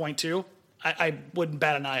like 5.2, I wouldn't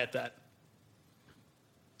bat an eye at that.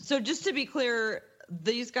 So just to be clear,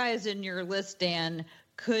 these guys in your list, Dan,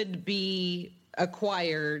 could be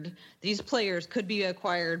acquired. These players could be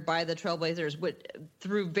acquired by the Trailblazers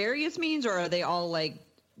through various means, or are they all like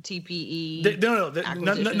TPE? No.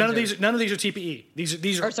 None of these are TPE.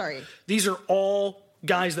 These are all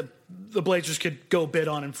guys that the Blazers could go bid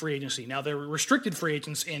on in free agency. Now they're restricted free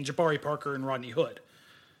agents in Jabari Parker and Rodney Hood.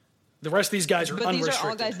 The rest of these guys are unrestricted. But these are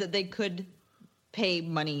all guys that they could pay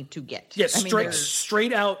money to get. Yes,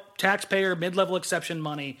 straight out taxpayer mid-level exception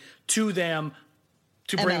money to them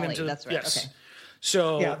to bring MLE, them to. That's right. Yes. Okay.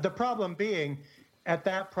 So yeah, the problem being, at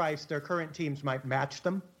that price, their current teams might match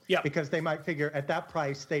them. Yeah. Because they might figure at that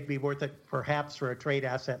price they'd be worth it perhaps for a trade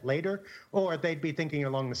asset later, or they'd be thinking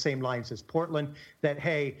along the same lines as Portland that,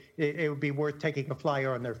 hey, it would be worth taking a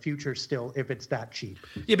flyer on their future still if it's that cheap.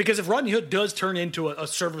 Yeah, because if Rodney Hood does turn into a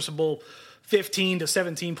serviceable 15 to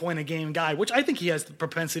 17 point a game guy, which I think he has the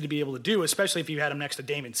propensity to be able to do, especially if you had him next to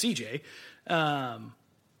Dame and CJ,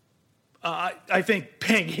 I think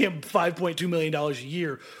paying him $5.2 million a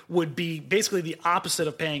year would be basically the opposite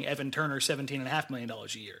of paying Evan Turner $17.5 million a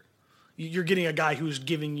year. You're getting a guy who's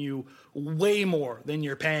giving you way more than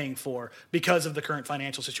you're paying for because of the current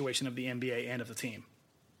financial situation of the NBA and of the team.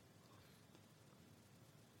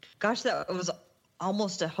 Gosh, that was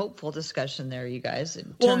almost a hopeful discussion there, you guys.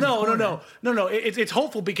 Well, no. It's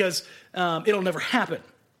hopeful because it'll never happen.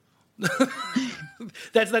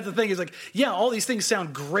 That's the thing is like, yeah, all these things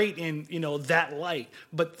sound great in, that light,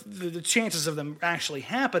 but the chances of them actually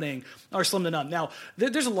happening are slim to none. Now,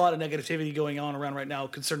 there's a lot of negativity going on around right now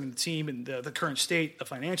concerning the team and the current state, the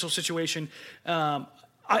financial situation.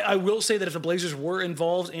 I will say that if the Blazers were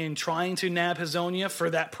involved in trying to nab Hezonja for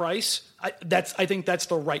that price, I think that's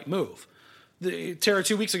the right move. Tara,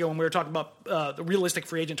 2 weeks ago when we were talking about the realistic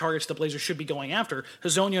free agent targets the Blazers should be going after,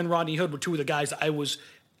 Hezonja and Rodney Hood were two of the guys that I was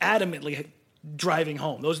adamantly driving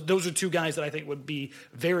home. Those are two guys that I think would be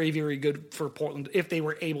very, very good for Portland if they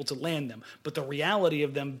were able to land them. But the reality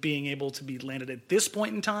of them being able to be landed at this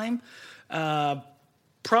point in time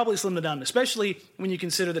probably slimmed it down, especially when you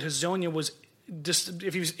consider that Hezonja was just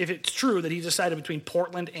if it's true that he decided between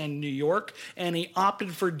Portland and New York, and he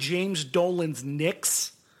opted for James Dolan's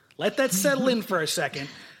Knicks. Let that settle in for a second.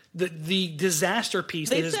 The disaster piece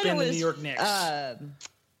that has been the New York Knicks.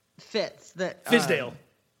 Fizdale.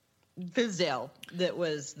 That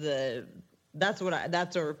was that's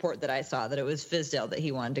a report that I saw, that it was Fizdale that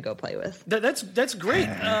he wanted to go play with. That's great.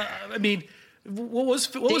 I mean, what was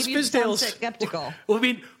Fizdale's skeptical? Well, I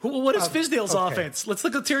mean, what is Fizdale's offense? Let's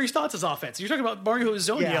look at Terry Stotts' offense. You're talking about Mario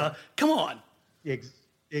Hezonja. Yeah. Come on.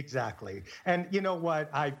 Exactly. And you know what?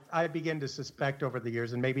 I begin to suspect over the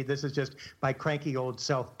years, and maybe this is just my cranky old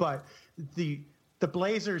self, but the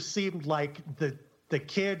Blazers seemed like the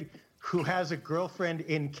kid who has a girlfriend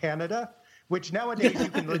in Canada, which nowadays you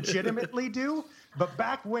can legitimately do. But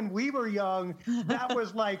back when we were young, that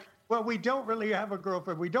was like, well, we don't really have a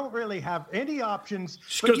girlfriend. We don't really have any options.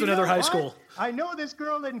 She goes to another high school. I know this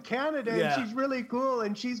girl in Canada, and she's really cool,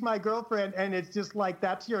 and she's my girlfriend. And it's just like,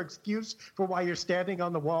 that's your excuse for why you're standing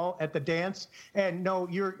on the wall at the dance. And no,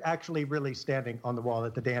 you're actually really standing on the wall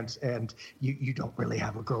at the dance, and you don't really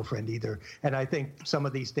have a girlfriend either. And I think some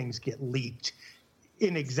of these things get leaked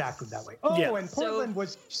in exactly that way. And Portland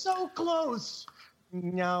was so close.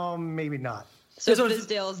 No, maybe not. So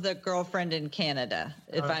Fizdale's the girlfriend in Canada,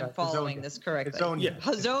 if I'm following this correctly.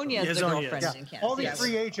 Hezonja is the girlfriend in Canada. All these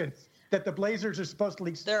free agents that the Blazers are supposed to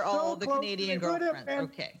leave. They're all the Canadian girlfriends.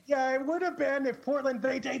 Okay. Yeah, it would have been if Portland,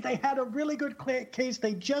 they had a really good case.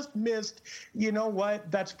 They just missed. You know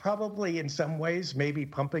what? That's probably in some ways maybe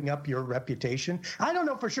pumping up your reputation. I don't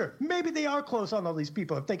know for sure. Maybe they are close on all these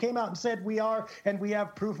people. If they came out and said we are and we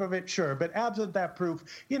have proof of it, sure. But absent that proof,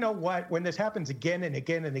 you know what? When this happens again and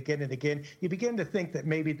again and again and again, you begin to think that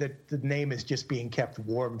maybe the name is just being kept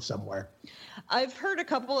warm somewhere. I've heard a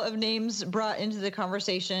couple of names brought into the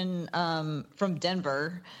conversation from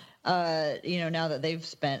Denver, now that they've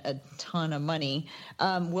spent a ton of money.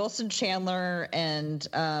 Wilson Chandler and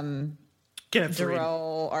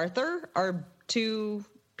Darrell Arthur are two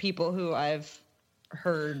people who I've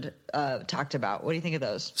heard talked about. What do you think of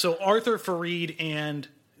those? So Arthur Farid and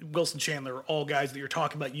Wilson Chandler are all guys that you're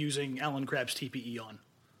talking about using Alan Crabb's TPE on.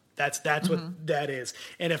 That's what that is.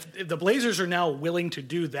 And if the Blazers are now willing to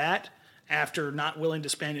do that after not willing to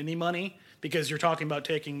spend any money, because you're talking about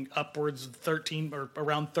taking upwards of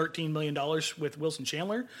around $13 million with Wilson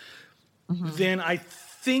Chandler, then I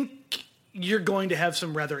think you're going to have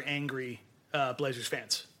some rather angry Blazers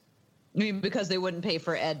fans. I mean, because they wouldn't pay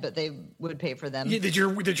for Ed, but they would pay for them. Yeah, that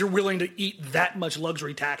you're willing to eat that much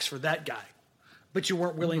luxury tax for that guy, but you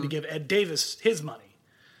weren't willing to give Ed Davis his money.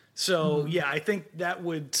 So, I think that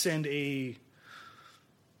would send a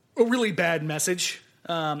really bad message,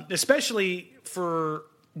 especially for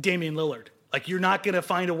Damian Lillard. Like, you're not going to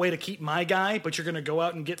find a way to keep my guy, but you're going to go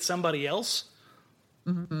out and get somebody else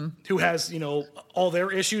who has, all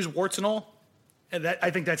their issues, warts and all. And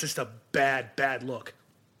I think that's just a bad look.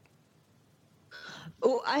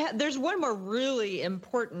 Oh, there's one more really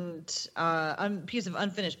important piece of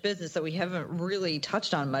unfinished business that we haven't really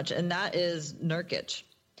touched on much, and that is Nurkic.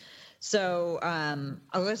 So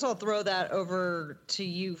I guess I'll throw that over to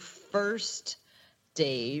you first,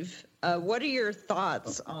 Dave. What are your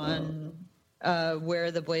thoughts on where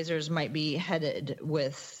the Blazers might be headed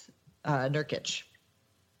with Nurkic?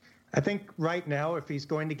 I think right now, if he's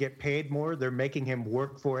going to get paid more, they're making him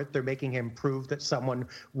work for it. They're making him prove that someone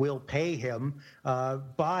will pay him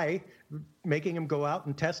by making him go out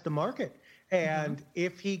and test the market. And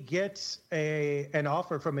if he gets an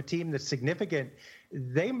offer from a team that's significant,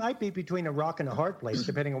 they might be between a rock and a hard place,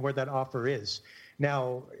 depending on where that offer is.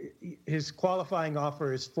 Now, his qualifying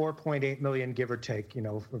offer is $4.8 million, give or take, for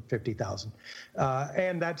 $50,000,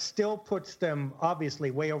 and that still puts them obviously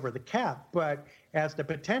way over the cap, but has the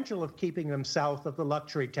potential of keeping them south of the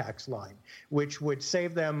luxury tax line, which would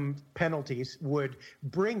save them penalties, would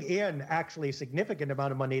bring in actually a significant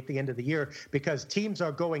amount of money at the end of the year, because teams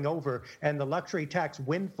are going over, and the luxury tax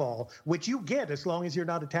windfall, which you get as long as you're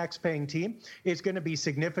not a tax-paying team, is going to be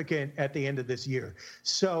significant at the end of this year.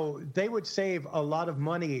 So they would save a lot of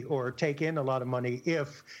money, or take in a lot of money,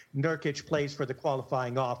 if Nurkic plays for the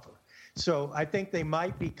qualifying offer. So I think they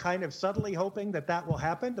might be kind of subtly hoping that will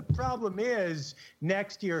happen. The problem is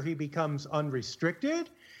next year he becomes unrestricted,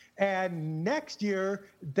 and next year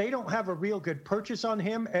they don't have a real good purchase on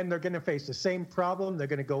him, and they're going to face the same problem. They're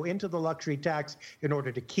going to go into the luxury tax in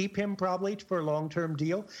order to keep him probably for a long-term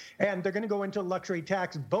deal, and they're going to go into luxury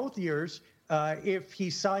tax both years if he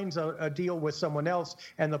signs a deal with someone else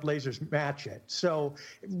and the Blazers match it. So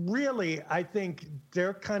really, I think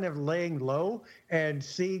they're kind of laying low and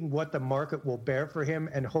seeing what the market will bear for him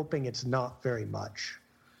and hoping it's not very much.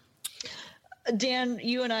 Dan,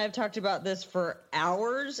 you and I have talked about this for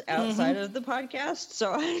hours outside of the podcast,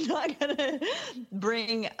 so I'm not going to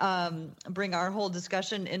bring our whole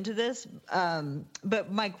discussion into this.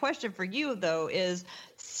 But my question for you, though, is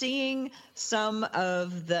seeing some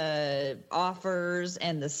of the offers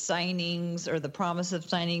and the signings or the promise of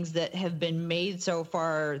signings that have been made so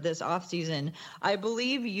far this offseason. I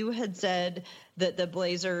believe you had said that the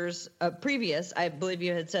Blazers I believe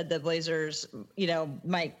you had said the Blazers,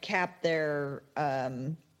 might cap their,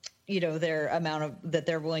 their amount of that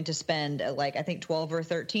they're willing to spend at I think 12 or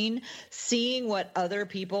 13. Seeing what other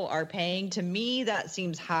people are paying, to me, that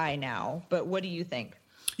seems high now. But what do you think?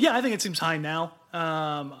 Yeah, I think it seems high now.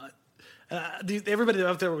 Everybody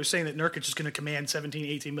out there was saying that Nurkic is going to command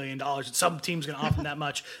 $17, $18 million. And some team's going to offer him that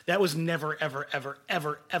much. That was never, ever, ever,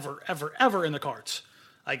 ever, ever, ever, ever in the cards.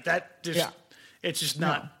 That just, it's just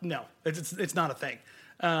not. No, it's not a thing.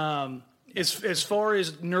 As far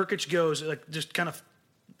as Nurkic goes, just kind of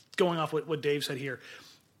going off what Dave said here,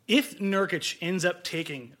 if Nurkic ends up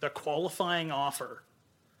taking the qualifying offer,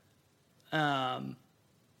 that's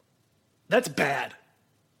bad.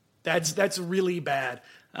 That's really bad.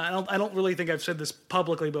 I don't really think I've said this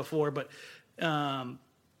publicly before, but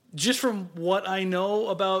just from what I know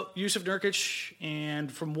about Jusuf Nurkic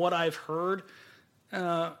and from what I've heard,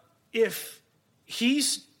 if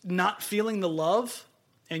he's not feeling the love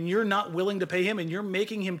and you're not willing to pay him and you're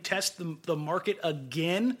making him test the market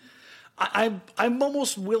again, I'm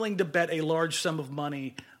almost willing to bet a large sum of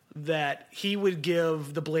money that he would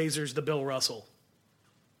give the Blazers the Bill Russell.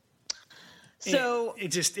 So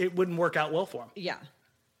it wouldn't work out well for him. Yeah.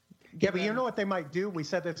 Yeah, but you know what they might do? We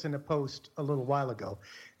said this in a post a little while ago.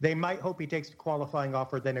 They might hope he takes a qualifying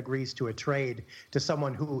offer, then agrees to a trade to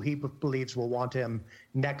someone who he believes will want him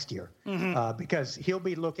next year. Because he'll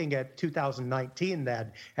be looking at 2019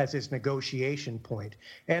 then as his negotiation point.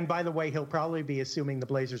 And by the way, he'll probably be assuming the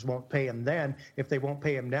Blazers won't pay him then if they won't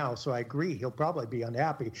pay him now. So I agree, he'll probably be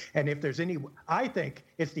unhappy. And if there's I think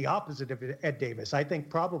it's the opposite of Ed Davis. I think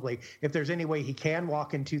probably if there's any way he can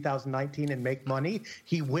walk in 2019 and make money,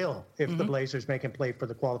 he will if the Blazers make him play for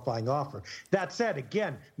the qualifying offer. That said,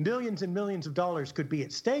 again, millions and millions of dollars could be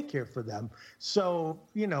at stake here for them. So,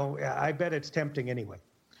 I bet it's tempting anyway.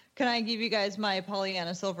 Can I give you guys my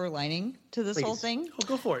Pollyanna silver lining to this whole thing? Oh,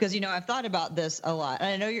 go for it. Because, I've thought about this a lot. And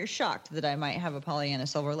I know you're shocked that I might have a Pollyanna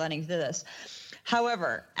silver lining to this.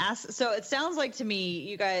 However, so it sounds like to me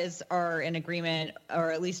you guys are in agreement, or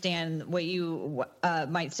at least Dan, what you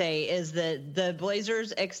might say is that the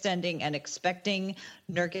Blazers extending and expecting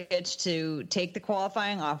Nurkic to take the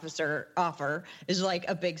qualifying offer is like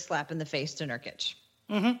a big slap in the face to Nurkic.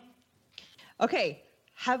 Mm-hmm. Okay.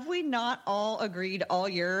 Have we not all agreed all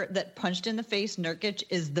year that punched in the face Nurkic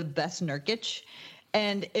is the best Nurkic?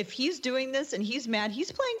 And if he's doing this and he's mad,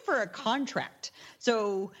 he's playing for a contract.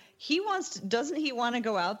 So doesn't he want to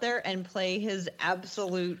go out there and play his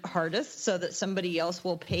absolute hardest so that somebody else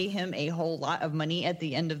will pay him a whole lot of money at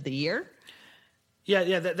the end of the year?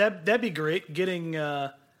 Yeah, that'd be great. Getting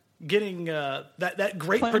that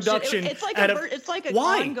great production. It's like an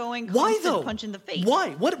ongoing constant punch in the face.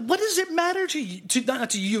 Why? What does it matter to you?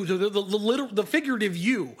 Not to you, to the figurative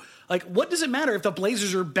you. What does it matter if the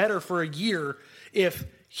Blazers are better for a year if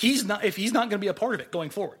he's not going to be a part of it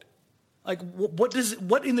going forward?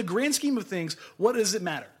 What in the grand scheme of things, what does it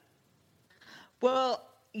matter? Well,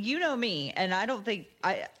 you know me, and I don't think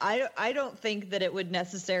that it would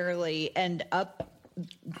necessarily end up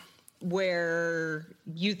where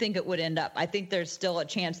you think it would end up. I think there's still a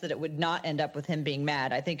chance that it would not end up with him being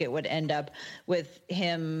mad. I think it would end up with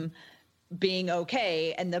him being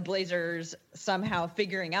okay and the Blazers somehow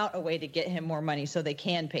figuring out a way to get him more money so they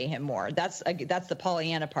can pay him more. That's the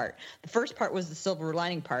Pollyanna part. The first part was the silver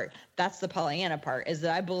lining part. That's the Pollyanna part, is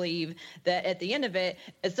that I believe that at the end of it,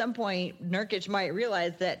 at some point, Nurkic might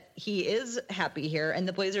realize that he is happy here and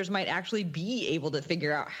the Blazers might actually be able to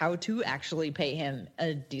figure out how to actually pay him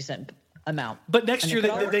a decent amount. But next year,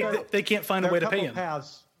 they can't find a way to pay him. There are a couple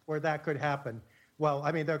paths where that could happen. Well,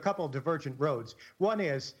 I mean, there are a couple of divergent roads. One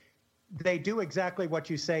is they do exactly what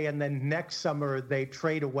you say, and then next summer they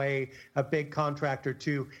trade away a big contract or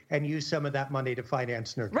two and use some of that money to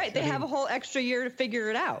finance Nurkic. Right, they have a whole extra year to figure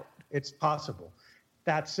it out. It's possible.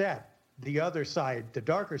 That said, the other side, the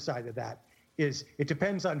darker side of that, is it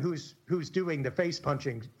depends on who's doing the face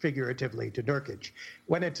punching figuratively to Nurkic.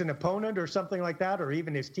 When it's an opponent or something like that, or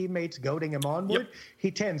even his teammates goading him onward,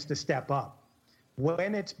 he tends to step up.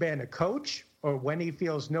 When it's been a coach or when he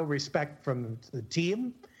feels no respect from the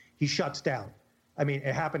team, he shuts down. I mean,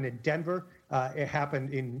 it happened in Denver. It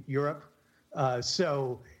happened in Europe.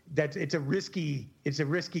 So it's a risky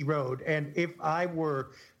road. And if I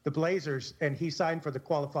were the Blazers and he signed for the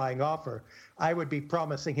qualifying offer, I would be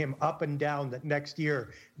promising him up and down that next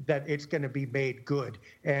year that it's going to be made good,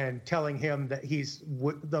 and telling him that he's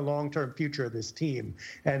the long-term future of this team,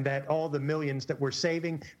 and that all the millions that we're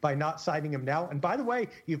saving by not signing him now. And by the way,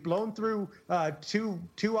 you've blown through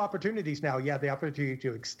two opportunities now. You have the opportunity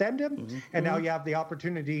to extend him, and now you have the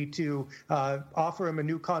opportunity to offer him a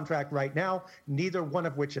new contract right now, neither one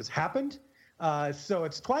of which has happened. So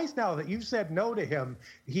it's twice now that you've said no to him.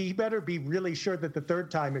 He better be really sure that the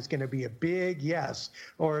third time is going to be a big yes,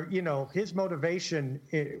 or, his motivation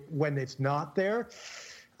when it's not there.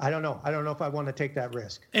 I don't know. I don't know if I want to take that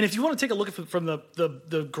risk. And if you want to take a look at it from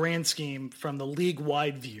the grand scheme, from the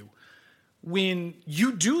league-wide view, when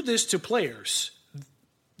you do this to players,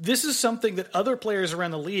 this is something that other players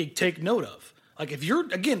around the league take note of. Like, if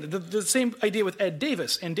you're, again, the same idea with Ed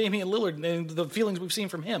Davis and Damian Lillard and the feelings we've seen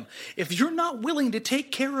from him. If you're not willing to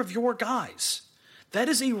take care of your guys, that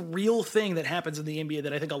is a real thing that happens in the NBA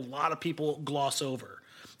that I think a lot of people gloss over.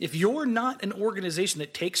 If you're not an organization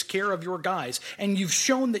that takes care of your guys, and you've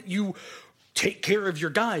shown that you take care of your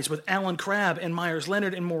guys with Alan Crabb and Myers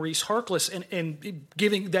Leonard and Maurice Harkless and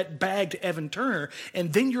giving that bag to Evan Turner,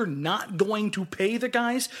 and then you're not going to pay the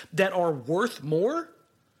guys that are worth more,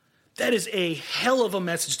 that is a hell of a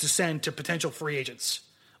message to send to potential free agents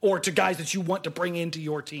or to guys that you want to bring into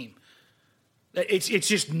your team. It's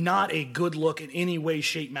just not a good look in any way,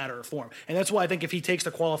 shape, matter, or form. And that's why I think if he takes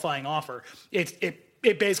the qualifying offer, it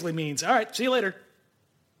basically means, all right, see you later.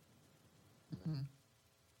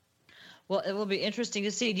 Well, it will be interesting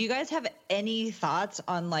to see. Do you guys have any thoughts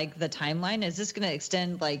on the timeline? Is this going to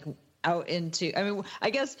extend out into? I mean,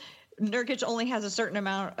 I guess Nurkic only has a certain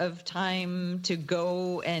amount of time to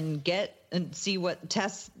go and get and see what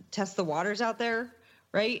test the waters out there,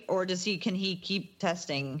 right? Or can he keep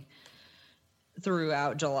testing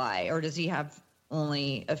throughout July, or does he have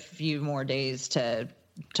only a few more days to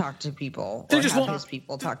talk to people, or have his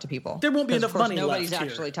people talk to people? There won't be enough money left. Nobody's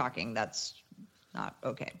actually talking. That's not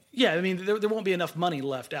okay. Yeah, I mean, there won't be enough money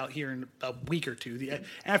left out here in a week or two.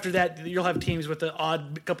 After that, you'll have teams with the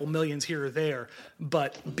odd couple millions here or there.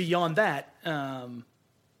 But beyond that,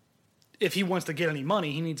 if he wants to get any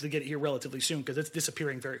money, he needs to get it here relatively soon, because it's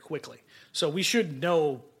disappearing very quickly. So we should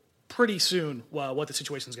know pretty soon what the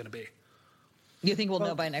situation is going to be. You think we'll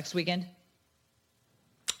know by next weekend?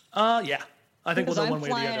 Yeah. I think we'll know one way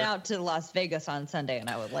or the other. I'm flying out to Las Vegas on Sunday, and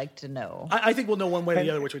I would like to know. I think we'll know one way or the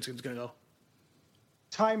other which way it's going to go.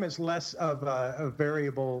 Time is less of a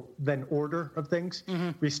variable than order of things.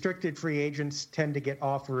 Restricted free agents tend to get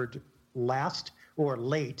offered last or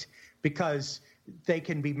late because they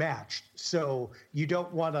can be matched. So you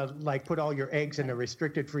don't want to put all your eggs in a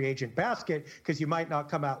restricted free agent basket, because you might not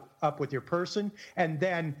come up with your person. And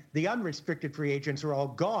then the unrestricted free agents are all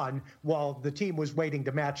gone while the team was waiting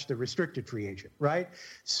to match the restricted free agent, right?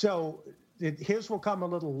 So his will come a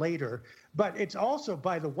little later, but it's also,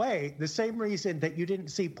 by the way, the same reason that you didn't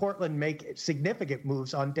see Portland make significant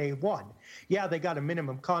moves on day one. Yeah, they got a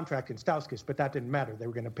minimum contract in Stauskas, but that didn't matter. They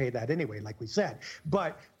were going to pay that anyway, like we said.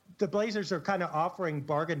 But the Blazers are kind of offering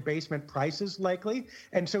bargain basement prices likely,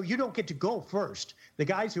 and so you don't get to go first. The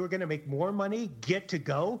guys who are going to make more money get to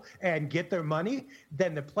go and get their money.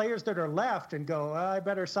 Then the players that are left and go, I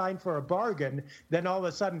better sign for a bargain. Then all of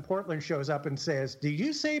a sudden Portland shows up and says, did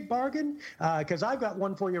you say bargain? Because I've got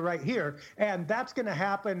one for you right here. And that's going to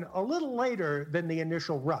happen a little later than the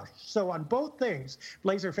initial rush. So on both things,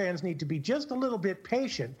 Blazer fans need to be just a little bit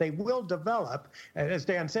patient. They will develop. As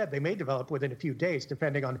Dan said, they may develop within a few days,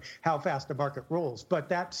 depending on how fast the market rolls. But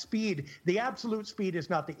that speed, the absolute speed, is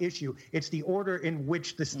not the issue. It's the order in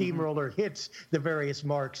which the steamroller hits the various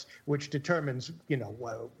marks, which determines,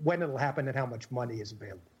 when it'll happen and how much money is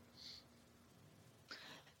available.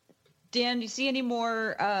 Dan, do you see any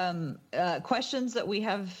more questions that we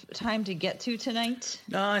have time to get to tonight?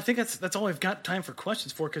 No, I think that's all we've got time for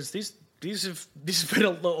questions for, because these have been a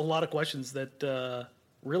lot of questions that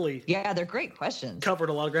really, they're great questions. Covered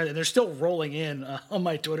a lot of ground, and they're still rolling in on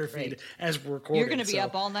my Twitter feed as we're recording. You're going to be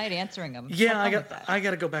up all night answering them. Yeah, I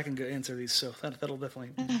got to go back and answer these, so that'll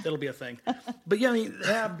be a thing. But yeah, I mean,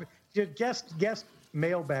 guest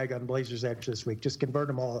mailbag on Blazers Edge this week. Just convert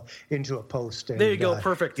them all into a post. And, there you go,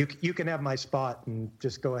 perfect. You can have my spot and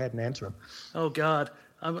just go ahead and answer them. Oh God,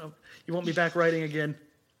 you want me back writing again?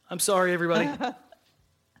 I'm sorry, everybody.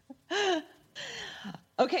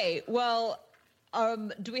 Okay, well.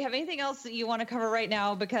 Do we have anything else that you want to cover right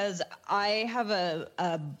now? Because I have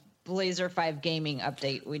a Blazer 5 gaming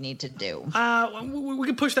update we need to do. We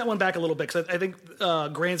can push that one back a little bit, because I think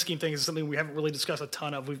grand scheme things is something we haven't really discussed a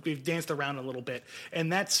ton of. We've danced around a little bit,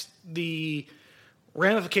 and that's the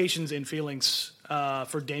ramifications and feelings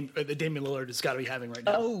for Damian Lillard has got to be having right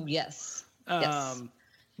now. Oh, yes. Yes.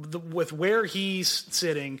 With where he's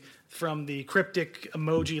sitting, from the cryptic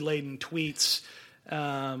emoji-laden tweets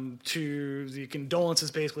to the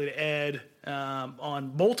condolences basically to Ed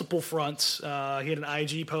on multiple fronts. He had an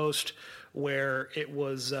IG post where it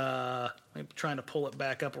was, I'm trying to pull it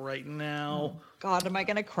back up right now. God, am I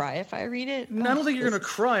going to cry if I read it? I don't think you're going to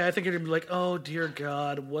cry. I think you're going to be like, oh, dear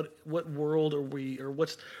God, what world are we, or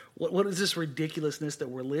what is this ridiculousness that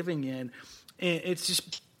we're living in? And it's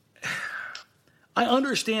just, I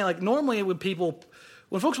understand, like, normally when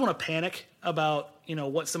folks want to panic about,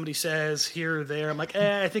 what somebody says here or there, I'm like,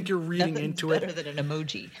 I think you're reading into it. Better than an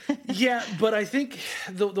emoji. Yeah, but I think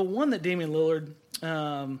the one that Damian Lillard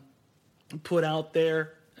put out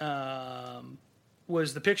there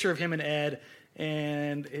was the picture of him and Ed,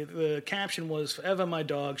 and the caption was, "Forever my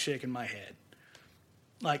dog shaking my head."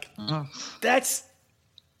 Like, that's,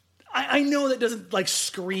 I know that doesn't like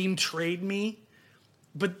scream trade me,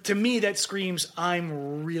 but to me that screams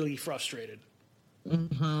I'm really frustrated.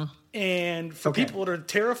 Mm-hmm. And for people that are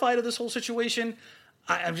terrified of this whole situation,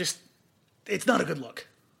 I'm just, it's not a good look.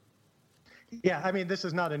 Yeah, I mean, this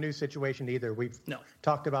is not a new situation either. We've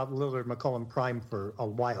talked about Lillard McCollum Prime for a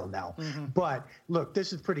while now. Mm-hmm. But look,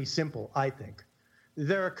 this is pretty simple, I think.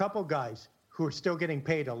 There are a couple guys who are still getting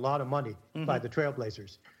paid a lot of money by the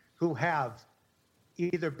Trailblazers who have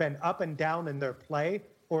either been up and down in their play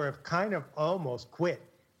or have kind of almost quit.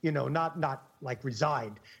 Not like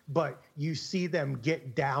resigned, but you see them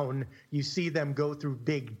get down. You see them go through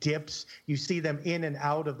big dips. You see them in and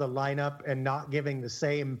out of the lineup and not giving the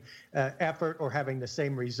same effort or having the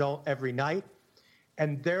same result every night.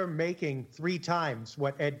 And they're making 3 times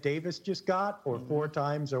what Ed Davis just got, or 4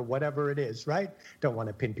 times, or whatever it is, right? Don't want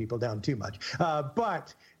to pin people down too much.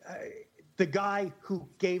 But the guy who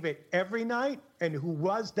gave it every night and who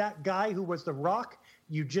was that guy who was the rock,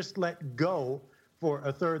 you just let go for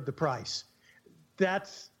a third the price.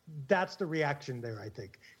 That's the reaction there, I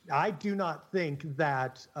think. I do not think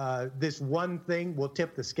that this one thing will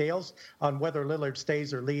tip the scales on whether Lillard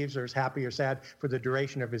stays or leaves or is happy or sad for the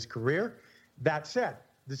duration of his career. That said,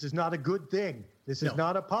 this is not a good thing. This is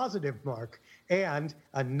not a positive mark. And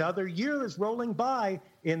another year is rolling by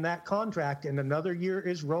in that contract, and another year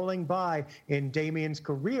is rolling by in Damian's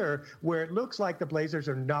career, where it looks like the Blazers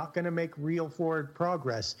are not going to make real forward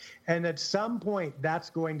progress. And at some point, that's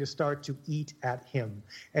going to start to eat at him.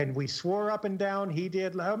 And we swore up and down, he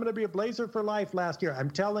did, I'm going to be a Blazer for life last year.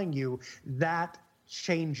 I'm telling you, that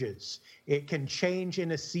changes. It can change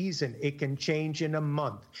in a season. It can change in a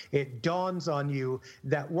month. It dawns on you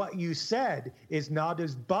that what you said is not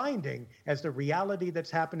as binding as the reality that's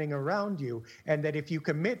happening around you, and that if you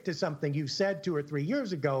commit to something you said 2 or 3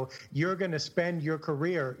 years ago, you're going to spend your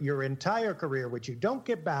career, your entire career, which you don't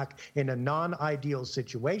get back, in a non-ideal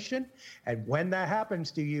situation. And when that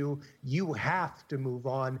happens to you, you have to move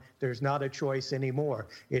on. There's not a choice anymore.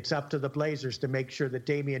 It's up to the Blazers to make sure that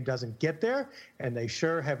Damian doesn't get there, and they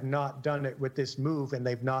sure have not done it with this move, and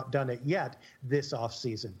they've not done it yet this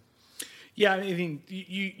offseason. Yeah, I mean,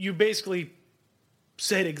 you basically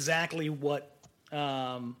said exactly what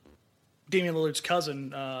Damian Lillard's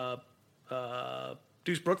cousin,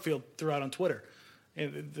 Deuce Brookfield, threw out on Twitter.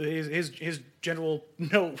 And his general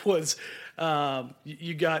note was,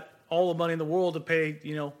 you got all the money in the world to pay,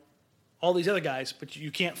 all these other guys, but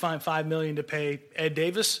you can't find $5 million to pay Ed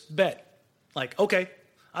Davis? Bet. Like, okay.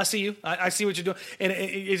 I see you. I see what you're doing. And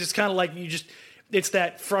it's just kind of like it's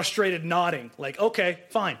that frustrated nodding. Like, okay,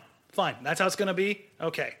 fine. That's how it's going to be?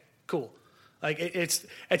 Okay, cool. Like, it's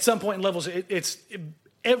at some point in levels, it's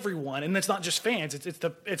everyone, and it's not just fans. It's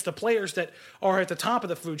the players that are at the top of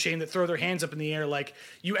the food chain that throw their hands up in the air like,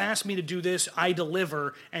 you asked me to do this, I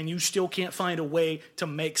deliver, and you still can't find a way to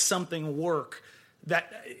make something work.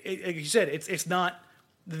 That, like you said, it's not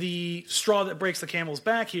the straw that breaks the camel's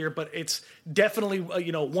back here, but it's definitely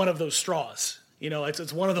one of those straws.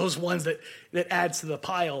 It's one of those ones that adds to the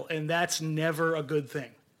pile, and that's never a good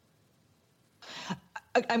thing.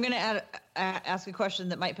 I'm going to ask a question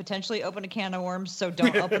that might potentially open a can of worms, so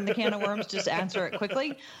don't open the can of worms. Just answer it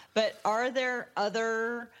quickly. But are there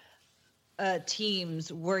other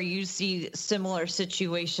teams where you see similar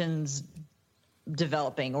situations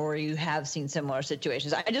developing, or you have seen similar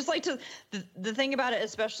situations? I just like to, the thing about it,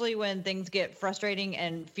 especially when things get frustrating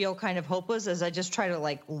and feel kind of hopeless, is I just try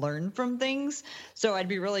to learn from things. So I'd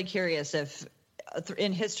be really curious if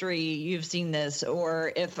in history you've seen this,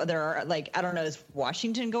 or if there are, I don't know, is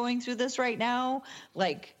Washington going through this right now?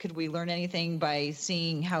 Could we learn anything by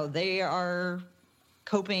seeing how they are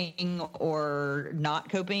coping or not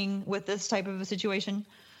coping with this type of a situation?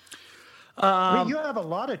 I mean, you have a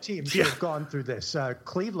lot of teams who have gone through this.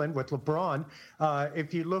 Cleveland with LeBron.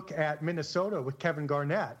 If you look at Minnesota with Kevin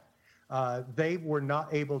Garnett, they were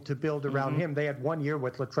not able to build around him. They had 1 year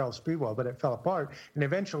with Latrell Sprewell, but it fell apart. And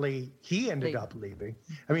eventually he ended up leaving.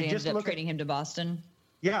 I mean, just look trading him to Boston.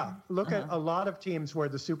 Yeah, look at a lot of teams where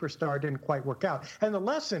the superstar didn't quite work out. And the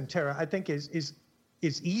lesson, Tara, I think is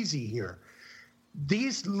easy here.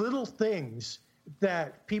 These little things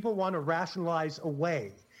that people want to rationalize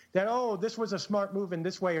away, that, oh, this was a smart move in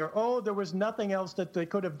this way, or, oh, there was nothing else that they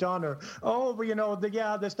could have done, or, oh, you know,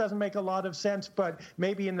 this doesn't make a lot of sense, but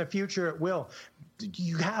maybe in the future it will.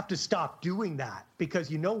 You have to stop doing that,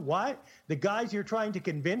 because you know what? The guys you're trying to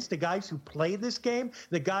convince, the guys who play this game,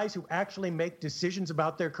 the guys who actually make decisions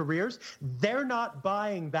about their careers, they're not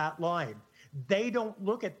buying that line. They don't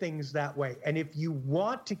look at things that way. And if you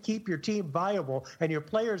want to keep your team viable and your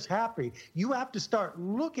players happy, you have to start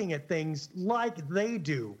looking at things like they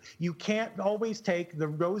do. You can't always take the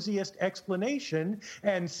rosiest explanation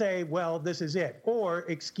and say, well, this is it, or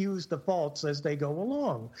excuse the faults as they go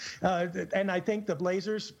along. And I think the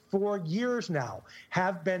Blazers, for years now,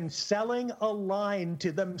 have been selling a line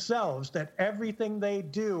to themselves that everything they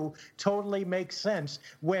do totally makes sense,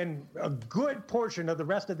 when a good portion of the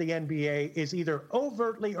rest of the NBA is either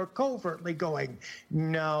overtly or covertly going,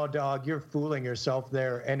 no, dog, you're fooling yourself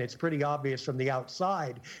there. And it's pretty obvious from the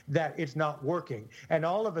outside that it's not working. And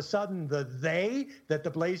all of a sudden, that the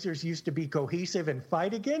Blazers used to be cohesive and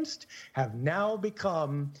fight against have now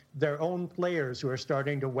become their own players who are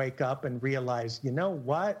starting to wake up and realize, you know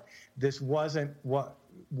what? This wasn't what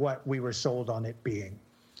we were sold on it being.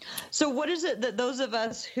 So what is it that those of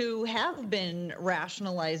us who have been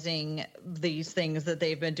rationalizing these things that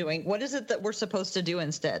they've been doing, what is it that we're supposed to do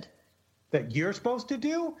instead? That you're supposed to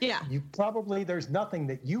do? Yeah. There's nothing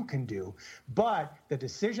that you can do. But the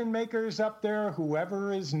decision makers up there,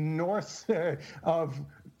 whoever is north of,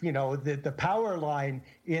 the power line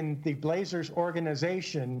in the Blazers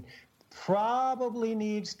organization, probably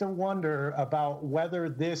needs to wonder about whether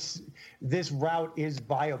this route is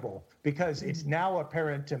viable, because it's now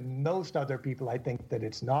apparent to most other people, I think, that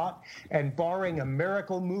it's not. And barring a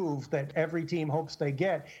miracle move that every team hopes they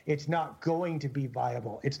get, it's not going to be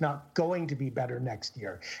viable. It's not going to be better next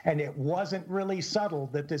year. And it wasn't really subtle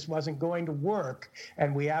that this wasn't going to work,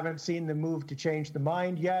 and we haven't seen the move to change the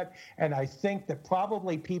mind yet. And I think that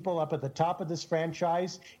probably people up at the top of this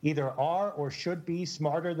franchise either are or should be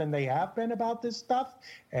smarter than they have been about this stuff.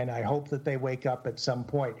 And I hope that they wake up at some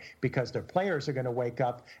point, because their players are going to wake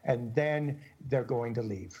up, and then they're going to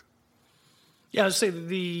leave. Yeah, I would say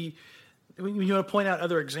when you want to point out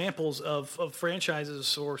other examples of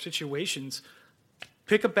franchises or situations,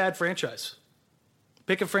 pick a bad franchise.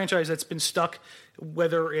 Pick a franchise that's been stuck,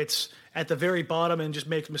 whether it's at the very bottom and just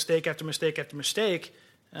makes mistake after mistake after mistake.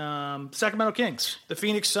 Sacramento Kings, the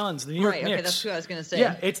Phoenix Suns, the New York Knicks. Okay, that's what I was going to say.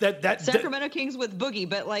 Yeah, it's that Sacramento Kings with Boogie,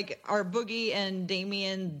 but like our Boogie and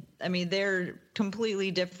Damian, I mean, they're completely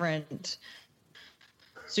different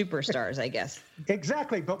superstars, I guess.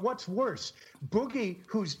 Exactly, but what's worse, Boogie,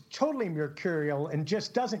 who's totally mercurial and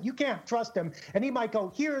just you can't trust him, and he might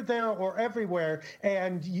go here, there, or everywhere,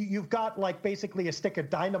 and you've got like basically a stick of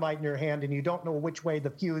dynamite in your hand, and you don't know which way the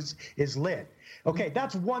fuse is lit. Okay,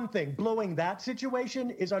 that's one thing. Blowing that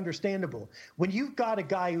situation is understandable. When you've got a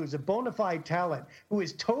guy who's a bona fide talent, who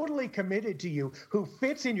is totally committed to you, who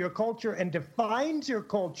fits in your culture and defines your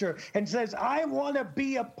culture and says, I want to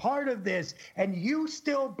be a part of this, and you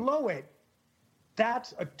still blow it,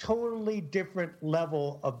 that's a totally different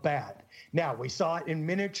level of bad. Now, we saw it in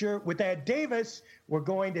miniature with Ed Davis. We're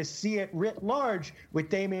going to see it writ large with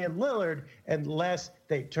Damian Lillard unless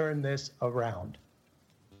they turn this around.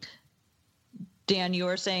 Dan, you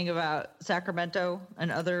were saying about Sacramento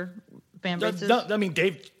and other fan bases? No, I mean,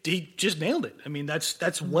 Dave, he just nailed it. I mean,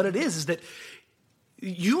 that's what it is that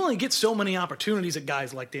you only get so many opportunities at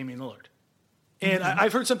guys like Damian Lillard. And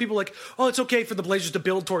I've heard some people like, oh, it's okay for the Blazers to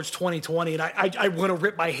build towards 2020, and I want to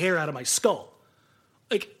rip my hair out of my skull.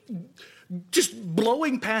 Like, just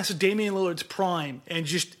blowing past Damian Lillard's prime and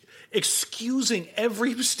just excusing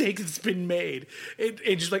every mistake that's been made,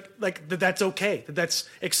 and just like that's okay, that's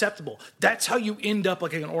acceptable. That's how you end up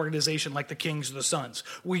like an organization like the Kings or the Suns,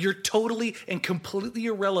 where you're totally and completely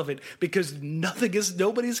irrelevant because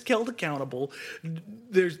nobody's held accountable.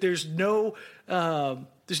 There's no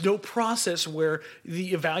process where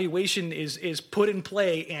the evaluation is put in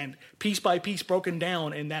play and piece by piece broken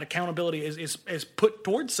down, and that accountability is put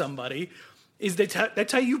towards somebody.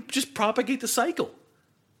 That's how you just propagate the cycle.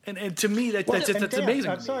 And to me, that's amazing.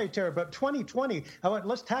 I'm sorry, Tara, but 2020, I went,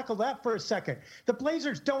 let's tackle that for a second. The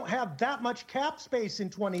Blazers don't have that much cap space in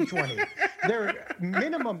 2020. They're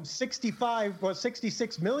minimum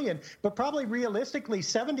 66 million, but probably realistically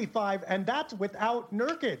 75, and that's without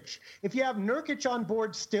Nurkic. If you have Nurkic on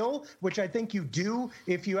board still, which I think you do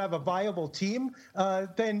if you have a viable team,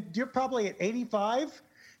 then you're probably at 85.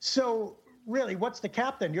 So really, what's the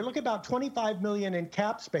cap then? You're looking about 25 million in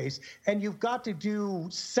cap space, and you've got to do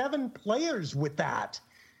 7 players with that.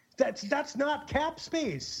 That's not cap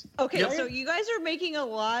space. Okay, right? So you guys are making a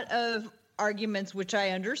lot of arguments, which I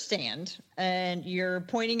understand, and you're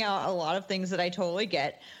pointing out a lot of things that I totally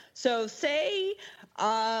get. So say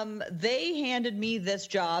they handed me this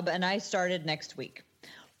job and I started next week.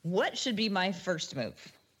 What should be my first move?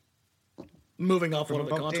 Moving off one of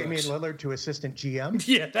the contracts. Damian Lillard to assistant GM.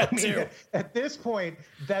 Yeah, that too. At this point,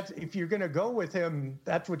 that's if you're going to go with him,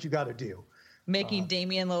 that's what you got to do. Making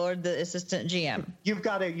Damian Lillard the assistant GM. You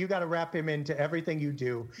got to wrap him into everything you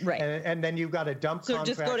do, right? And then you've got to dump. So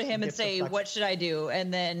just go to him and say, "What should I do?"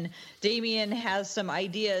 And then Damian has some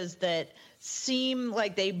ideas that seem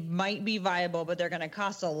like they might be viable, but they're going to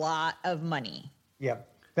cost a lot of money. Yep.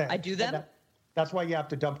 I do them. That's why you have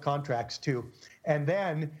to dump contracts too. And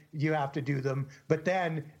then you have to do them, but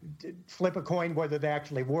then flip a coin whether they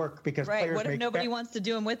actually work because right. What if nobody wants to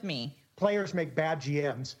do them with me? Players make bad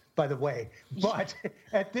GMs, by the way. But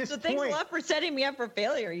at this point... So thanks a lot for setting me up for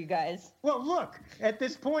failure, you guys. Well, look, at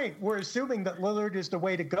this point, we're assuming that Lillard is the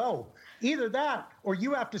way to go. Either that, or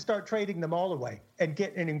you have to start trading them all away and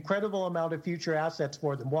get an incredible amount of future assets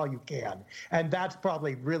for them while you can. And that's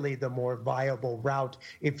probably really the more viable route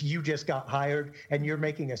if you just got hired and you're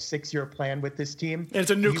making a 6-year plan with this team. And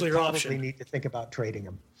it's a nuclear option. You probably need to think about trading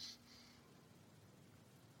them.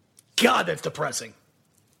 God, that's depressing.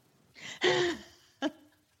 It's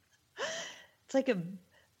like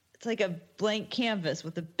a blank canvas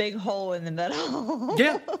with a big hole in the middle.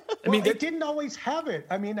 Yeah. I mean, it didn't always have it.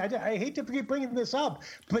 I mean, I hate to keep bringing this up,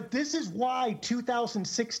 but this is why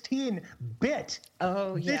 2016 bit.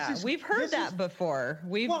 Oh, yeah. We've heard that before.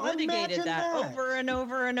 We've litigated that over and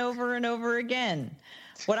over and over and over again.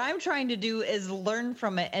 What I'm trying to do is learn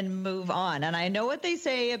from it and move on. And I know what they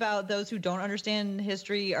say about those who don't understand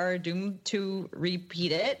history are doomed to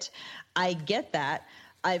repeat it. I get that.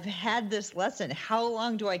 I've had this lesson. How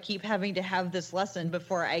long do I keep having to have this lesson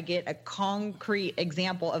before I get a concrete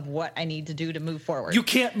example of what I need to do to move forward? You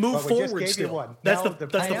can't move forward still. That's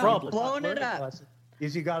the problem. Blowing it up.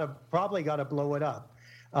 Is you probably got to blow it up.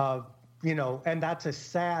 And that's a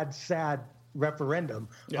sad referendum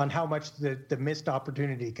on how much the missed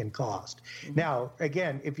opportunity can cost. Mm-hmm. Now,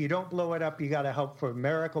 again, if you don't blow it up, you got to hope for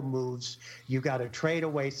miracle moves. You got to trade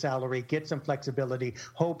away salary, get some flexibility,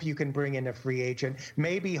 hope you can bring in a free agent,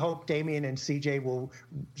 maybe hope Damian and CJ will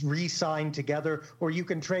re-sign together, or you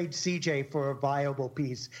can trade CJ for a viable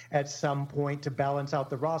piece at some point to balance out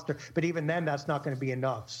the roster. But even then, that's not going to be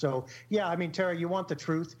enough. So, yeah, I mean, Tara, you want the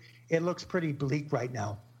truth? It looks pretty bleak right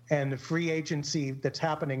now. And the free agency that's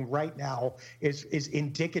happening right now is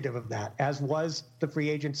indicative of that, as was the free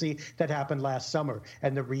agency that happened last summer.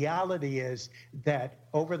 And the reality is that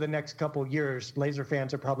over the next couple of years, Blazer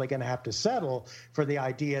fans are probably going to have to settle for the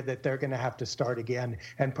idea that they're going to have to start again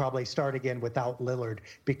and probably start again without Lillard,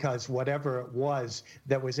 because whatever it was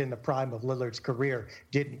that was in the prime of Lillard's career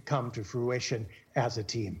didn't come to fruition as a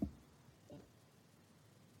team.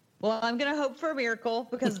 Well, I'm going to hope for a miracle,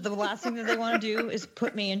 because the last thing that they want to do is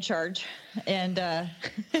put me in charge. And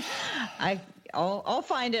I'll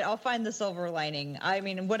find it. I'll find the silver lining. I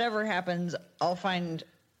mean, whatever happens, I'll find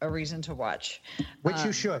a reason to watch. Which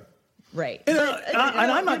you should. Right. And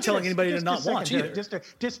I'm not telling anybody to not watch either.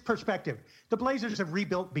 Just perspective. The Blazers have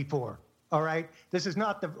rebuilt before. All right. This is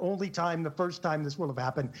not the first time this will have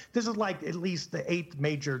happened. This is like at least the 8th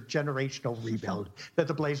major generational rebuild that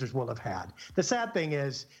the Blazers will have had. The sad thing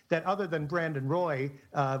is that other than Brandon Roy,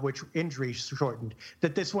 which injury shortened,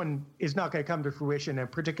 that this one is not going to come to fruition in a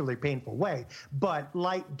particularly painful way. But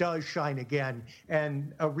light does shine again,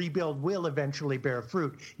 and a rebuild will eventually bear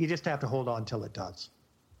fruit. You just have to hold on till it does.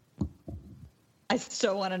 I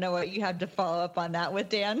still want to know what you have to follow up on that with,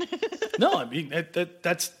 Dan. No, I mean,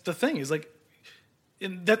 that's the thing is like,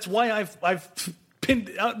 and that's why I've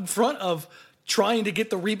been out in front of trying to get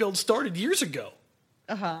the rebuild started years ago.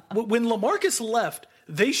 Uh-huh. When LaMarcus left,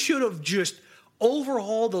 they should have just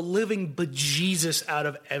overhauled the living bejesus out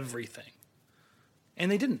of everything.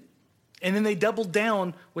 And they didn't. And then they doubled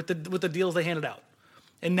down with the deals they handed out.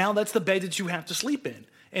 And now that's the bed that you have to sleep in.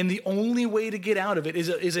 And the only way to get out of it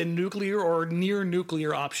is a nuclear or near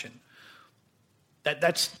nuclear option.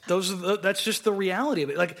 That's just the reality of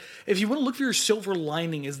it. Like, if you want to look for your silver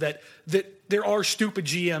lining, is that there are stupid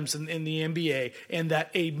GMs in the NBA, and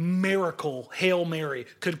that a miracle Hail Mary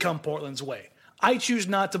could come Portland's way. I choose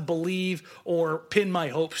not to believe or pin my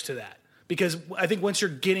hopes to that, because I think once you're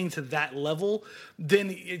getting to that level, then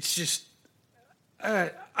it's just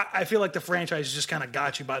I feel like the franchise just kind of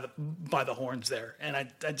got you by the horns there, and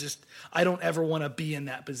I don't ever want to be in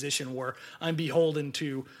that position where I'm beholden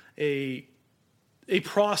to a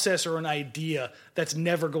process or an idea that's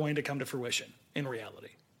never going to come to fruition in reality.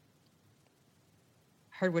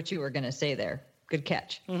 Heard what you were going to say there. Good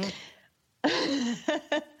catch.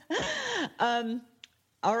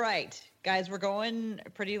 All right, guys, we're going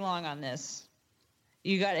pretty long on this.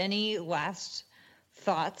 You got any last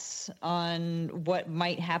thoughts on what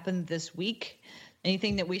might happen this week?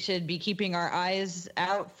 Anything that we should be keeping our eyes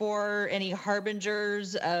out for? Any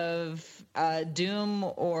harbingers of doom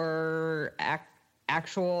or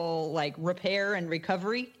actual like repair and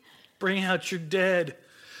recovery? Bring out your dead.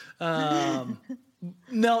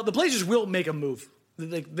 No, the Blazers will make a move.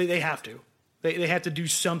 They have to. They have to do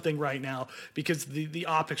something right now, because the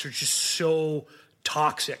optics are just so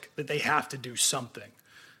toxic that they have to do something.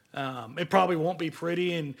 It probably won't be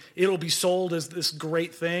pretty, and it'll be sold as this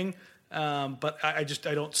great thing, but I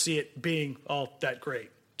don't see it being all that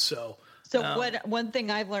great. So one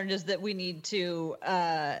thing I've learned is that we need to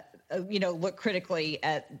look critically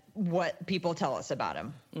at what people tell us about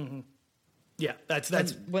him. Mm-hmm. Yeah, that's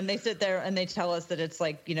when they sit there and they tell us that it's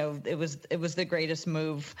like, it was the greatest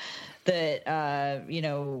move that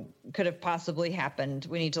could have possibly happened.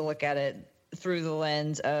 We need to look at it through the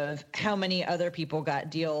lens of how many other people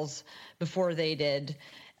got deals before they did.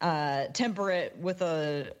 Temper it with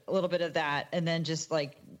a little bit of that, and then just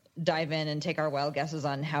like dive in and take our wild guesses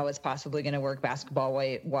on how it's possibly going to work basketball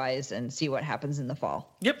wise, and see what happens in the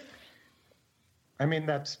fall. Yep. I mean,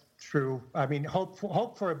 that's true. I mean, hope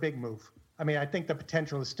for a big move. I mean, I think the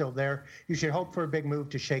potential is still there. You should hope for a big move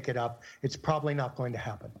to shake it up. It's probably not going to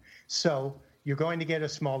happen. So you're going to get a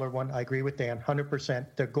smaller one. I agree with Dan, 100%.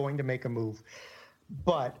 They're going to make a move.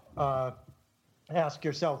 But ask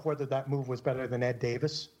yourself whether that move was better than Ed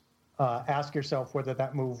Davis. Ask yourself whether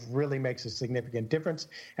that move really makes a significant difference.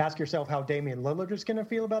 Ask yourself how Damian Lillard is going to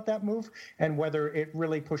feel about that move, and whether it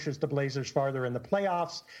really pushes the Blazers farther in the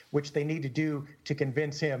playoffs, which they need to do to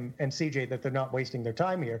convince him and CJ that they're not wasting their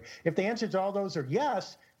time here. If the answers to all those are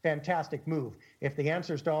yes, fantastic move. If the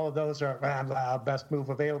answers to all of those are best move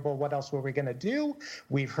available, what else were we going to do?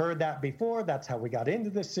 We've heard that before. That's how we got into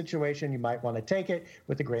this situation. You might want to take it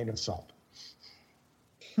with a grain of salt.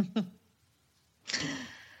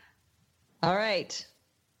 All right.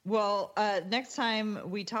 Well, next time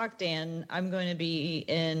we talk, Dan, I'm going to be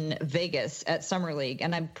in Vegas at Summer League,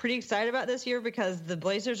 and I'm pretty excited about this year because the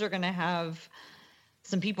Blazers are going to have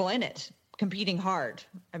some people in it competing hard.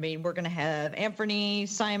 I mean, we're going to have Anthony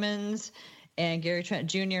Simons and Gary Trent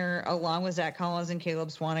Jr. along with Zach Collins and Caleb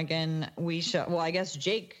Swanigan. I guess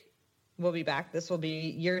Jake will be back. This will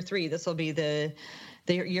be year 3. This will be the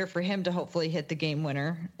year for him to hopefully hit the game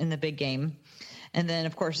winner in the big game. And then,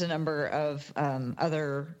 of course, a number of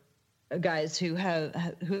other guys who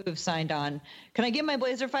have signed on. Can I give my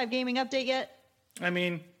Blazer 5 gaming update yet? I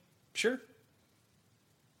mean, sure.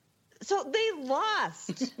 So they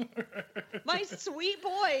lost. My sweet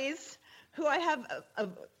boys, who I have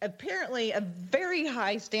apparently a very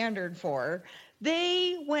high standard for,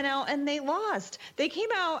 they went out and they lost. They came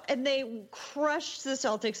out and they crushed the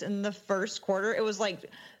Celtics in the first quarter. It was like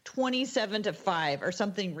 27-5 or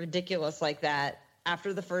something ridiculous like that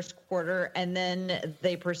after the first quarter. And then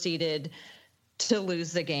they proceeded to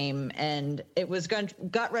lose the game. And it was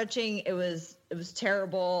gut-wrenching. It was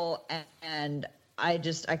terrible. And I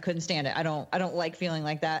couldn't stand it. I don't like feeling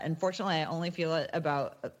like that. Unfortunately, I only feel it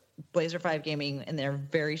about Blazer 5 gaming in their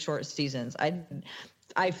very short seasons.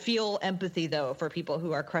 I feel empathy, though, for people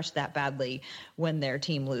who are crushed that badly when their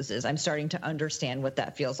team loses. I'm starting to understand what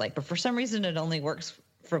that feels like. But for some reason, it only works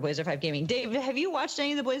for Blazer 5 gaming. Dave, have you watched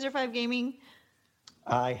any of the Blazer 5 gaming?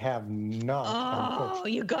 I have not. Oh,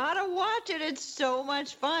 you got to watch it. It's so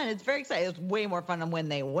much fun. It's very exciting. It's way more fun when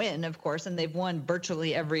they win, of course, and they've won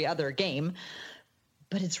virtually every other game.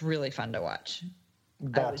 But it's really fun to watch.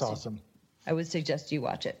 That's awesome. I would suggest you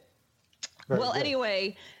watch it. Very well, good.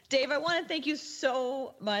 Anyway, Dave, I want to thank you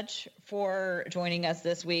so much for joining us